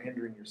helping or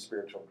hindering your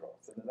spiritual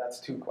growth? And that's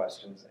two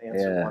questions.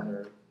 Answer one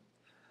or...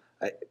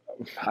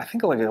 I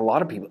think like a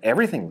lot of people,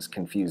 everything's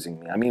confusing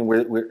me. I mean,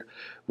 we're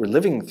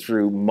living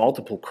through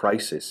multiple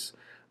crises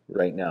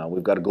right now.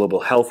 We've got a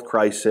global health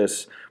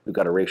crisis. We've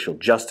got a racial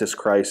justice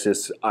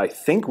crisis. I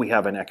think we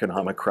have an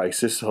economic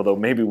crisis, although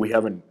maybe we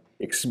haven't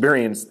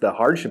experienced the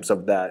hardships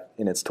of that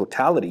in its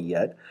totality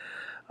yet.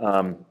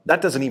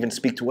 That doesn't even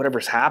speak to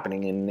whatever's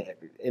happening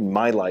in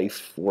my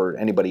life or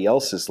anybody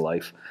else's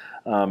life.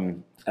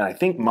 And I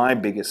think my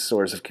biggest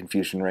source of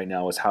confusion right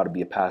now is how to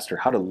be a pastor,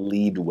 how to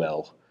lead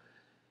well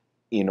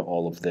in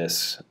all of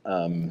this.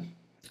 And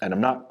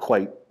I'm not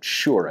quite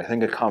sure. I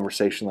think a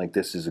conversation like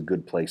this is a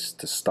good place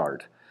to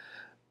start.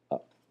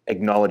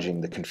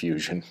 Acknowledging the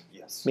confusion,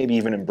 yes, maybe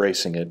even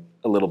embracing it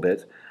a little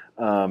bit.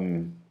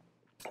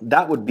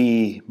 That would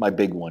be my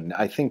big one.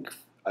 I think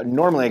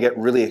normally I get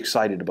really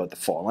excited about the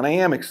fall, and I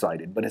am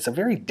excited, but it's a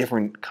very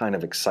different kind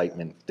of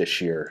excitement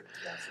this year.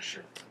 Yeah, for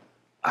sure.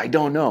 I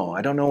don't know.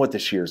 I don't know what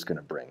this year is going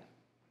to bring.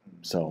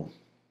 So,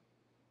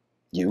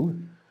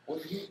 you? Well,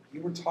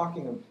 you were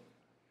talking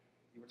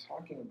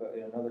about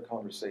in another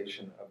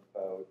conversation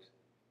about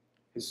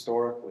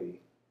historically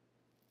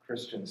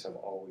Christians have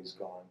always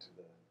gone to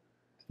the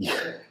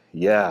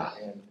Yeah.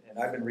 And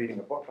I've been reading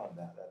a book on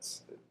that.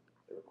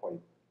 They were quite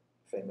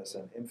famous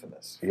and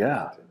infamous.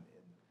 Yeah.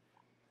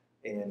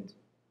 And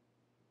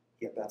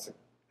yet that's a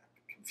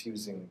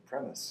confusing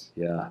premise.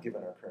 Yeah.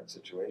 Given our current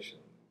situation,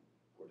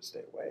 we're to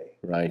stay away.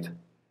 Right.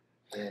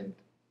 And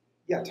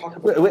yeah, talk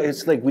about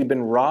it's like we've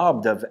been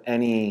robbed of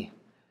any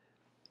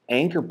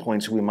anchor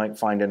points we might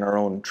find in our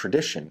own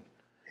tradition.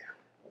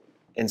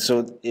 And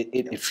so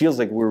it feels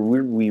like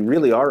we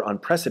really are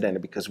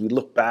unprecedented because we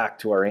look back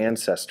to our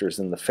ancestors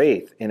in the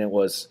faith, and it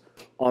was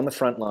on the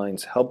front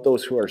lines, help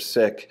those who are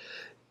sick,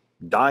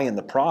 die in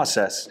the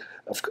process.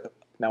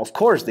 Now, of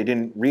course, they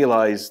didn't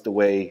realize the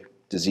way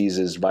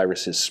diseases,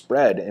 viruses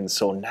spread, and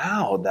so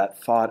now that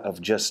thought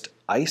of just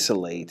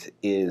isolate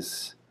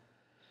that's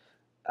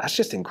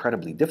just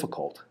incredibly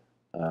difficult.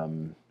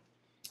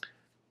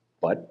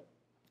 But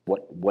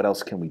what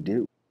else can we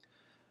do?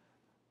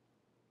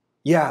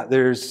 Yeah,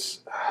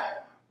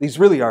 these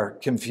really are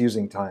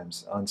confusing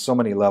times on so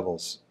many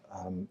levels.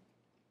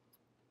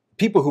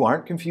 People who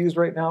aren't confused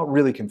right now,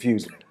 really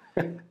confusing.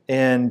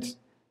 And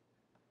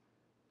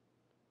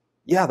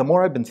yeah, the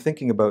more I've been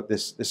thinking about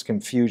this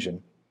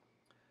confusion,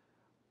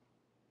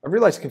 I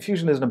realized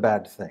confusion isn't a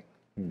bad thing.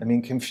 I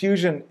mean,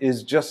 confusion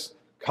is just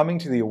coming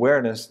to the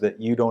awareness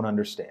that you don't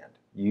understand.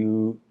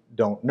 You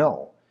don't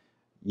know.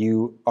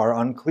 You are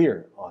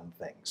unclear on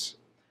things.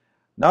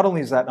 Not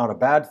only is that not a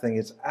bad thing,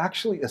 it's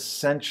actually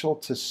essential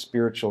to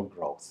spiritual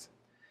growth.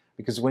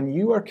 Because when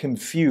you are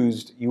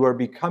confused, you are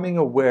becoming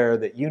aware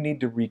that you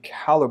need to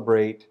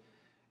recalibrate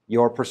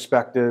your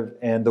perspective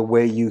and the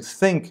way you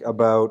think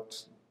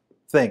about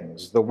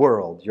things, the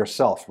world,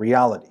 yourself,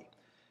 reality.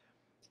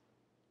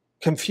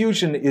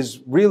 Confusion is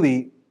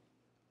really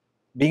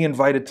being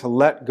invited to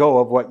let go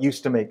of what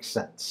used to make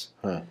sense.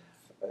 An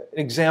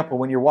example,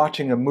 when you're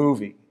watching a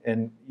movie,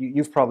 and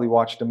you've probably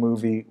watched a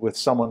movie with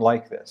someone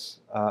like this.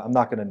 I'm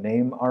not going to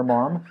name our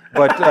mom,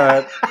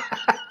 but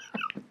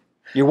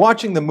you're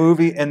watching the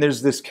movie, and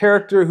there's this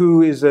character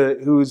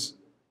who's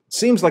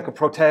seems like a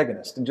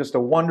protagonist and just a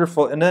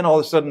wonderful. And then all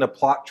of a sudden, a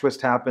plot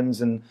twist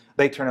happens, and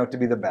they turn out to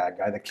be the bad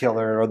guy, the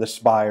killer, or the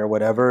spy, or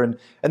whatever. And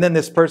then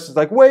this person's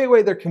like,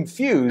 "Wait, they're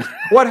confused.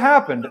 What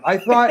happened? I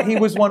thought he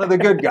was one of the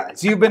good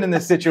guys. You've been in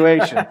this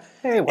situation.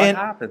 Hey, what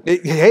happened?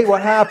 Hey,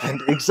 what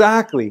happened?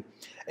 Exactly."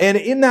 And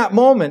in that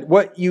moment,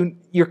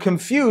 you're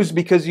confused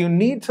because you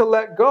need to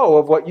let go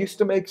of what used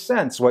to make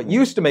sense. What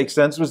used to make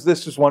sense was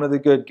this was one of the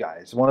good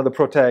guys, one of the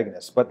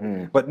protagonists.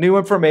 But new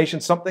information,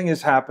 something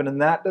has happened,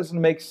 and that doesn't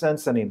make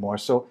sense anymore.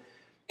 So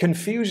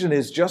confusion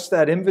is just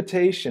that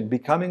invitation,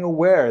 becoming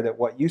aware that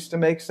what used to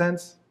make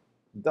sense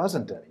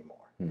doesn't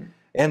anymore.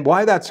 And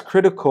why that's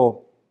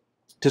critical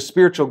to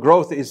spiritual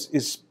growth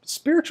is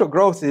spiritual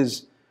growth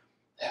is,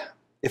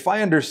 if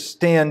I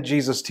understand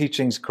Jesus'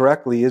 teachings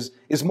correctly,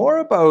 is more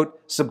about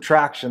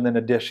subtraction than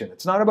addition.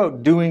 It's not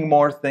about doing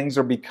more things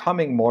or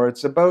becoming more.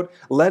 It's about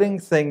letting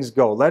things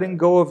go, letting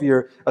go of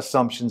your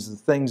assumptions, the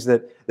things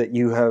that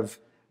you have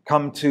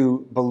come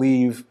to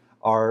believe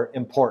are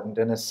important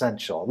and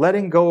essential.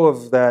 Letting go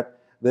of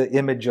the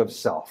image of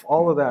self,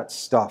 all of that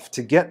stuff,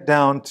 to get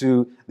down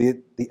to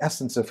the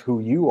essence of who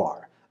you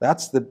are.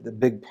 That's the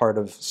big part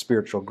of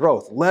spiritual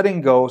growth.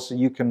 Letting go so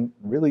you can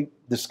really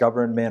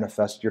discover and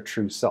manifest your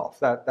true self.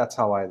 That's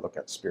how I look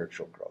at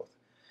spiritual growth.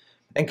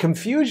 And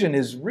confusion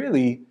is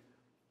really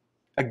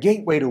a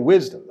gateway to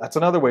wisdom. That's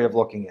another way of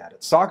looking at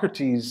it.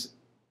 Socrates,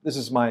 this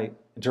is my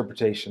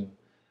interpretation,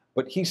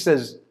 but he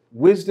says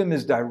wisdom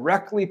is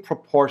directly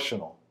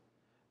proportional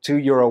to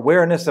your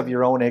awareness of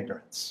your own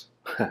ignorance.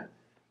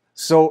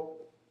 So,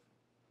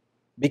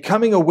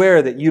 becoming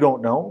aware that you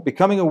don't know,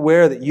 becoming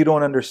aware that you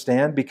don't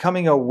understand,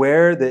 becoming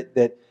aware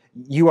that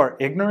you are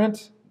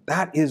ignorant,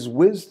 that is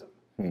wisdom.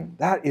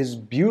 That is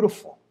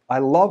beautiful. I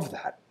love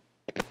that.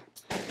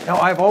 Now,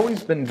 I've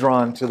always been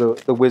drawn to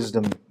the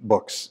wisdom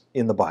books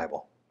in the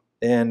Bible.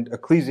 And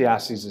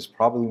Ecclesiastes is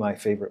probably my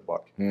favorite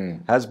book.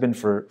 Has been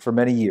for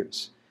many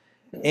years.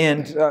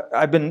 And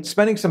I've been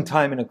spending some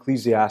time in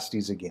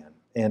Ecclesiastes again.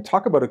 And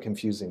talk about a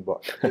confusing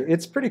book.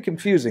 It's pretty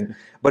confusing,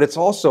 but it's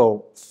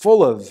also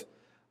full of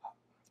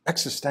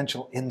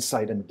existential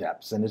insight and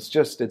depths, and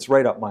it's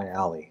right up my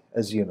alley,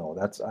 as you know.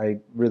 I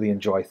really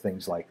enjoy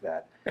things like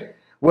that.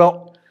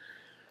 Well,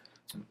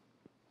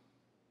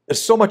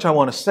 there's so much I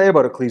want to say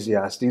about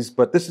Ecclesiastes,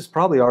 but this has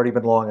probably already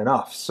been long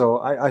enough, so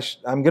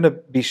I'm going to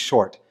be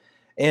short.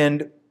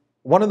 And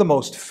one of the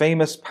most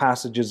famous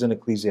passages in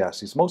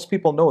Ecclesiastes, most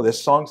people know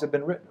this, songs have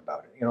been written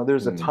about it. You know,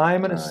 there's a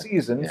time and a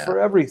season for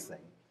everything.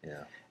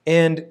 Yeah.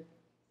 And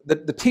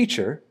the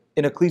teacher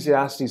in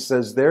Ecclesiastes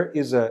says there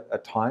is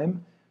a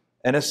time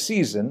and a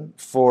season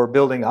for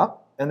building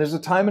up, and there's a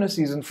time and a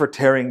season for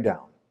tearing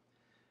down.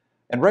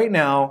 And right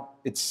now,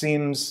 it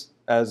seems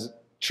as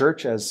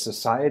church, as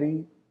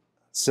society,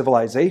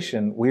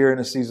 civilization, we're in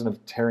a season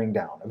of tearing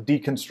down, of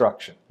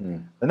deconstruction.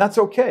 And that's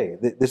okay.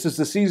 This is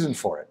the season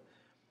for it.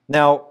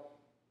 Now,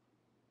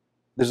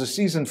 there's a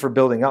season for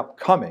building up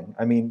coming.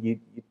 I mean,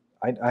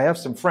 I have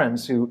some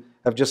friends who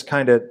have just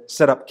kind of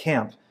set up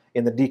camp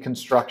in the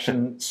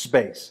deconstruction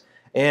space.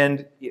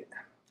 And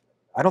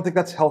I don't think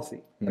that's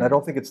healthy, and I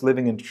don't think it's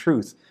living in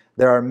truth.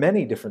 There are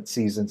many different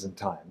seasons and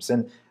times,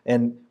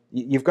 and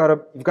you've got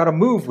to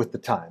move with the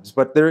times.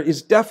 But there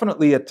is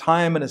definitely a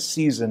time and a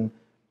season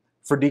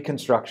for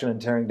deconstruction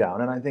and tearing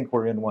down, and I think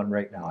we're in one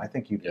right now. I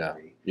think you'd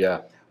agree.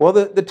 Yeah. Well,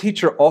 the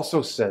teacher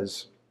also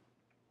says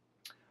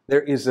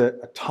there is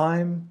a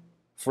time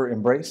for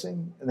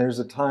embracing, and there's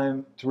a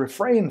time to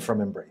refrain from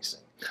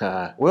embracing.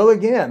 Well,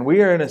 again,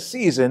 we are in a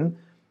season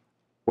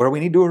where we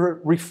need to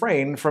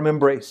refrain from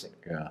embracing.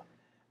 Yeah.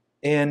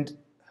 And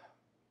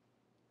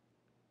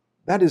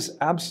that is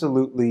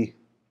absolutely,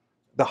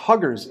 the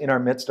huggers in our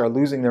midst are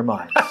losing their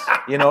minds.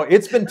 You know,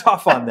 it's been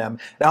tough on them.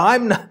 Now,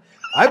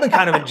 I've been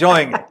kind of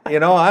enjoying it. You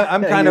know,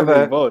 I'm kind of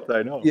a both.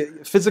 I know.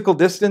 Physical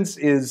distance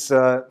is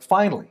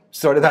finally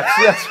sort of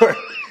that's where.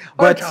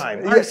 But, our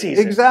time, our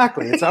season.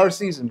 Exactly, it's our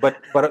season.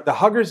 But the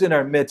huggers in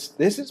our midst,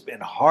 this has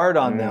been hard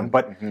on them.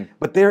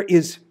 But there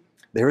is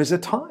a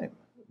time.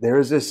 There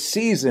is a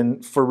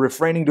season for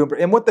refraining to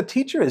embrace. And what the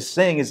teacher is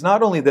saying is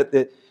not only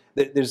that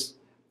there's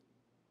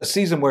a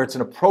season where it's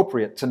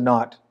inappropriate to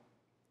not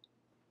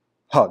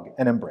hug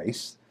and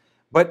embrace,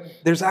 but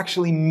there's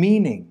actually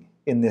meaning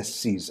in this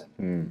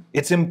season.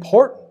 It's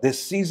important.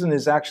 This season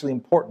is actually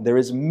important. There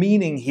is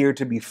meaning here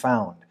to be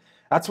found.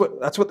 That's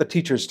what the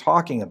teacher is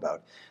talking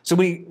about. So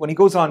when he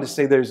goes on to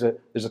say there's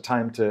a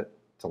time to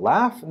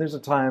laugh and there's a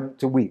time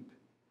to weep.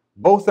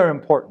 Both are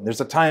important.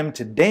 There's a time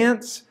to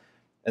dance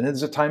and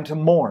there's a time to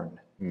mourn.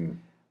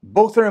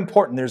 Both are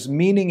important. There's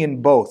meaning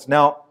in both.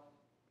 Now,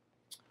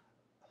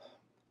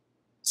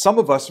 some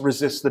of us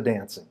resist the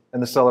dancing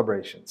and the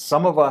celebration.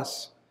 Some of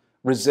us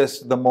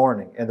resist the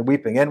mourning and the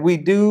weeping. And we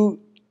do,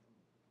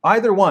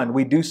 either one,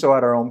 we do so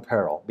at our own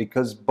peril,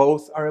 because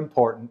both are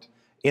important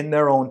in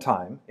their own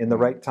time, in the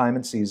right time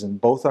and season.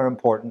 Both are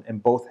important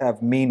and both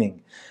have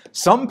meaning.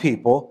 Some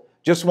people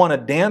just want to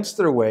dance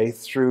their way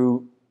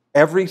through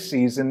every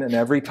season and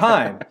every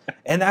time.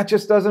 And that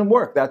just doesn't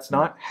work. That's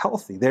not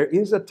healthy. There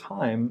is a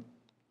time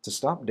to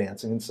stop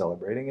dancing and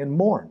celebrating and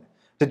mourn.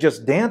 To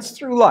just dance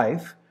through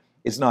life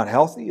is not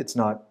healthy, it's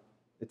not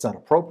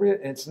appropriate,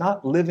 and it's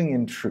not living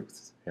in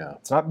truth. Yeah.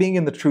 It's not being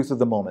in the truth of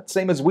the moment.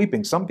 Same as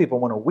weeping. Some people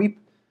want to weep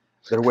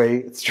their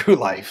way through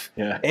life.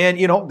 Yeah. And,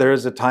 there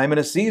is a time and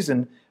a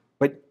season,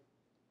 but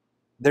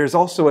there's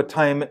also a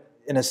time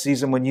in a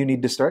season when you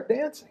need to start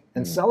dancing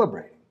and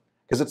celebrating,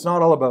 because it's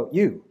not all about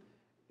you.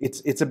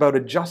 It's about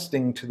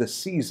adjusting to the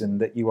season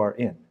that you are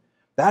in.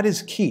 That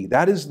is key.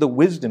 That is the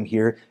wisdom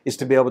here, is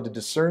to be able to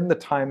discern the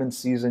time and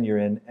season you're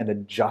in and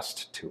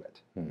adjust to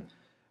it.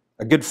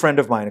 A good friend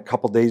of mine a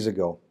couple days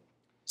ago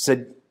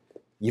said,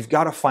 you've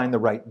got to find the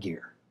right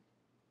gear.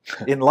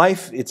 In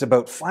life, it's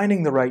about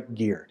finding the right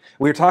gear.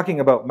 We were talking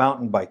about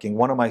mountain biking.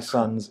 One of my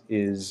sons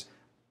is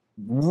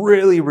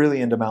really,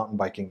 really into mountain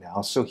biking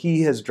now. So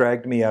he has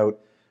dragged me out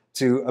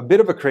to a bit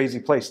of a crazy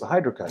place, the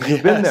Hydrocut.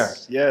 You've been there.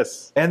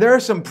 Yes. And there are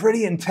some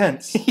pretty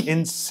intense,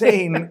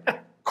 insane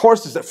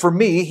courses that, for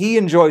me, he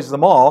enjoys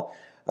them all.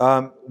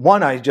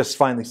 One, I just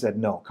finally said,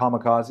 no,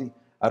 Kamikaze.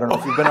 I don't know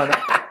if you've been on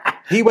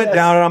that. He went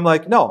down, and I'm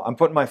like, no, I'm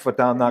putting my foot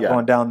down, not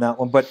going down that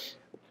one.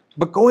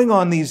 But going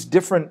on these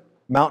different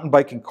mountain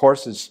biking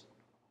courses,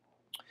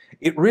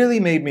 it really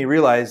made me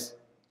realize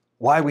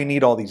why we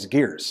need all these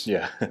gears.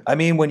 Yeah. I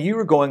mean, when you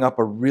were going up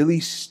a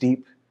really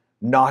steep,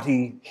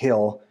 knotty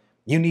hill,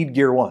 you need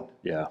gear one.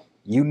 Yeah.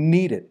 You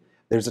need it.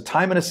 There's a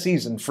time and a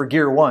season for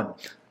gear one.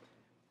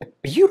 But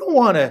you don't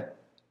want to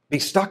be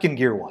stuck in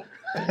gear one.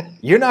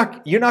 You're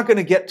not going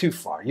to get too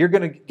far. You're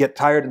going to get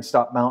tired and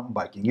stop mountain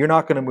biking. You're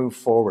not going to move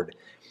forward.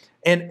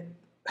 And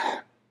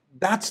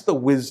that's the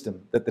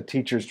wisdom that the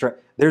teachers try.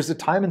 There's a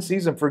time and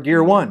season for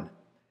gear one.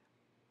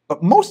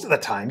 But most of the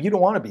time, you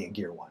don't want to be in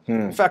gear one.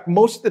 In fact,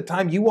 most of the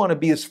time, you want to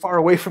be as far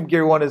away from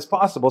gear one as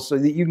possible so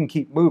that you can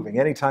keep moving.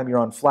 Anytime you're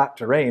on flat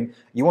terrain,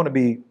 you want to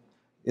be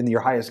in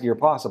your highest gear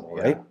possible,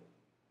 right?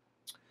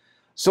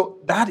 So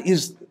that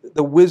is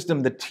the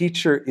wisdom the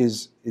teacher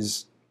is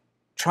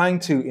trying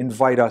to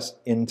invite us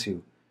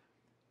into.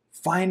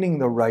 Finding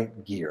the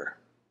right gear.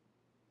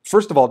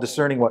 First of all,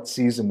 discerning what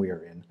season we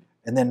are in,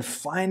 and then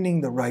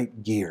finding the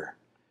right gear.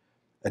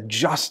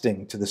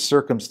 Adjusting to the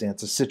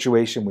circumstance, the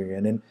situation we're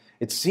in. And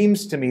it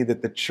seems to me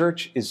that the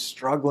church is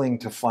struggling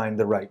to find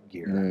the right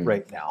gear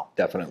right now.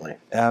 Definitely.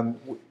 In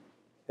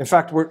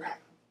fact,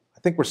 I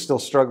think we're still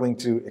struggling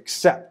to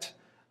accept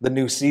the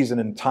new season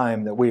and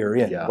time that we are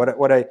in. Yeah.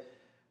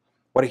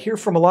 What I hear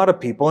from a lot of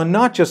people, and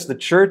not just the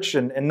church,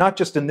 and not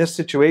just in this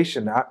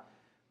situation,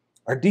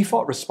 our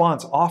default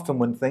response often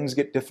when things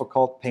get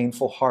difficult,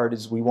 painful, hard,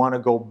 is we want to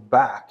go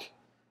back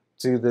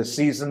to the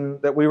season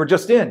that we were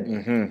just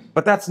in.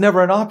 But that's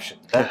never an option.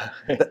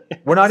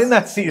 We're not in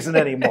that season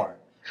anymore.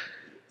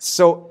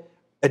 So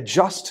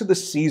adjust to the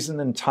season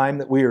and time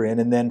that we are in,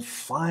 and then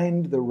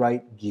find the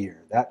right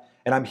gear.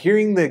 And I'm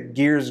hearing the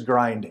gears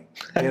grinding.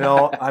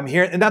 I'm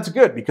hearing, and that's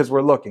good because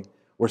we're looking.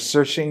 We're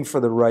searching for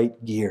the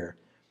right gear.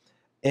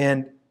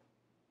 And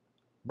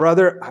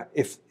brother,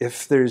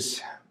 if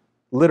there's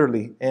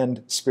literally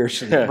and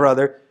spiritually,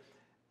 brother,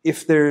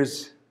 if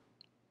there's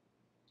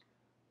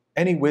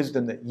any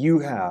wisdom that you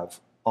have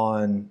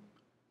on,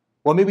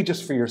 well, maybe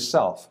just for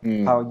yourself,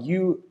 how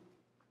you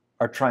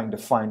are trying to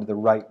find the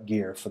right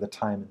gear for the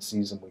time and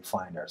season we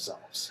find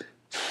ourselves.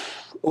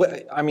 Well,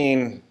 I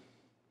mean,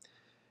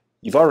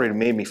 you've already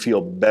made me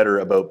feel better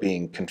about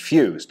being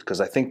confused, because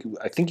I think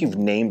you've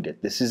named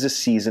it. This is a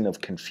season of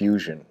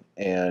confusion,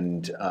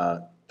 and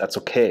that's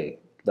okay.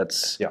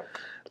 Let's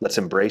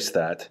embrace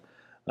that.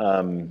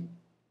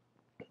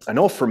 I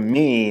know for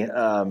me,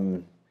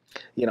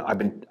 I've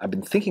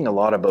been thinking a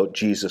lot about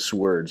Jesus'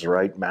 words,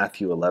 right?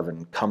 Matthew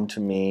 11, "Come to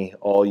me,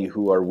 all you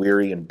who are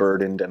weary and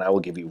burdened, and I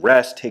will give you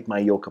rest. Take my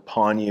yoke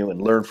upon you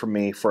and learn from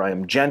me, for I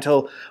am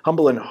gentle,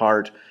 humble in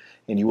heart,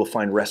 and you will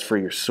find rest for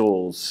your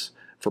souls.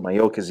 For my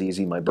yoke is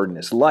easy, my burden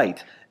is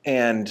light."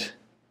 And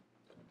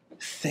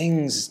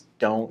things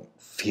don't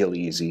feel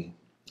easy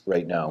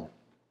right now.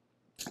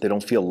 They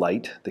don't feel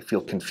light. They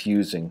feel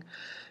confusing.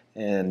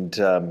 And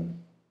I'm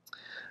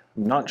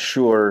not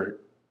sure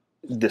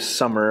this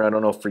summer, I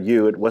don't know for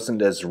you, it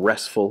wasn't as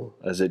restful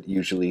as it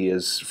usually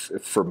is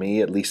for me,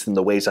 at least in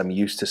the ways I'm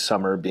used to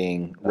summer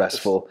being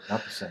restful.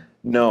 Not the same.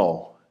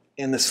 No.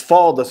 And this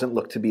fall doesn't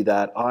look to be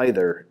that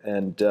either.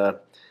 And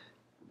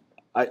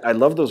I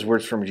love those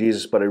words from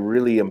Jesus, but I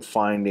really am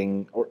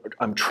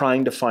I'm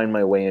trying to find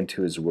my way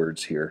into his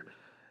words here.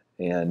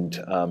 And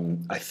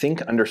I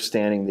think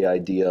understanding the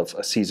idea of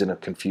a season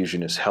of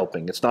confusion is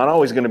helping. It's not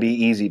always going to be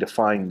easy to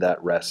find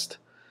that rest.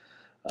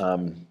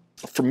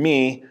 For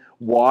me,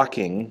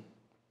 walking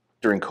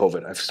during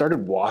COVID, I've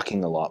started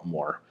walking a lot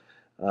more,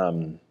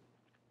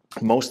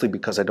 mostly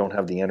because I don't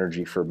have the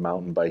energy for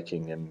mountain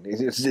biking, and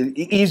it's an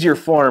easier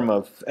form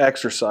of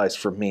exercise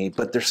for me.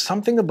 But there's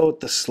something about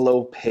the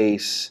slow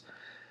pace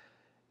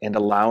and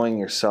allowing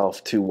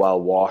yourself to, while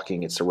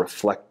walking, it's a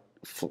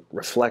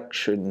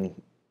reflection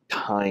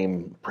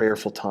time,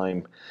 prayerful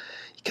time.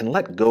 You can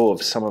let go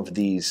of some of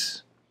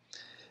these,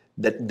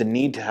 the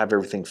need to have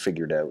everything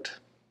figured out.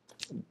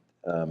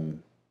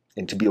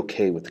 And to be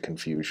okay with the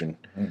confusion.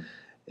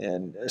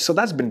 And so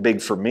that's been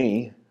big for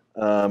me.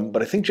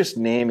 But I think just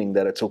naming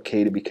that it's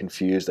okay to be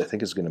confused, I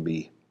think is going to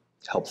be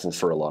helpful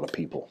for a lot of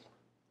people.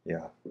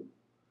 Yeah.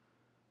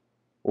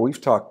 Well,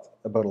 we've talked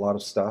about a lot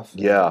of stuff.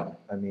 Yeah.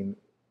 I mean,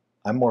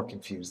 I'm more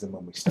confused than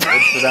when we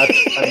started. So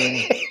that's,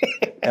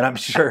 and I'm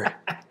sure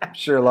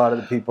a lot of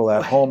the people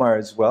at home are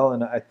as well.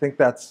 And I think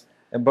that's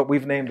But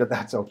we've named it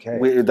That's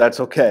Okay. That's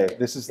okay.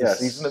 This is the Yes.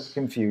 season of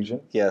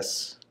confusion.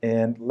 Yes.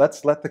 And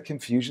let's let the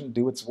confusion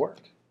do its work.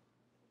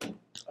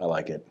 I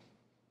like it.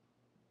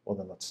 Well,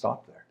 then let's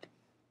stop there.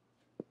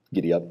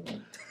 Giddy up.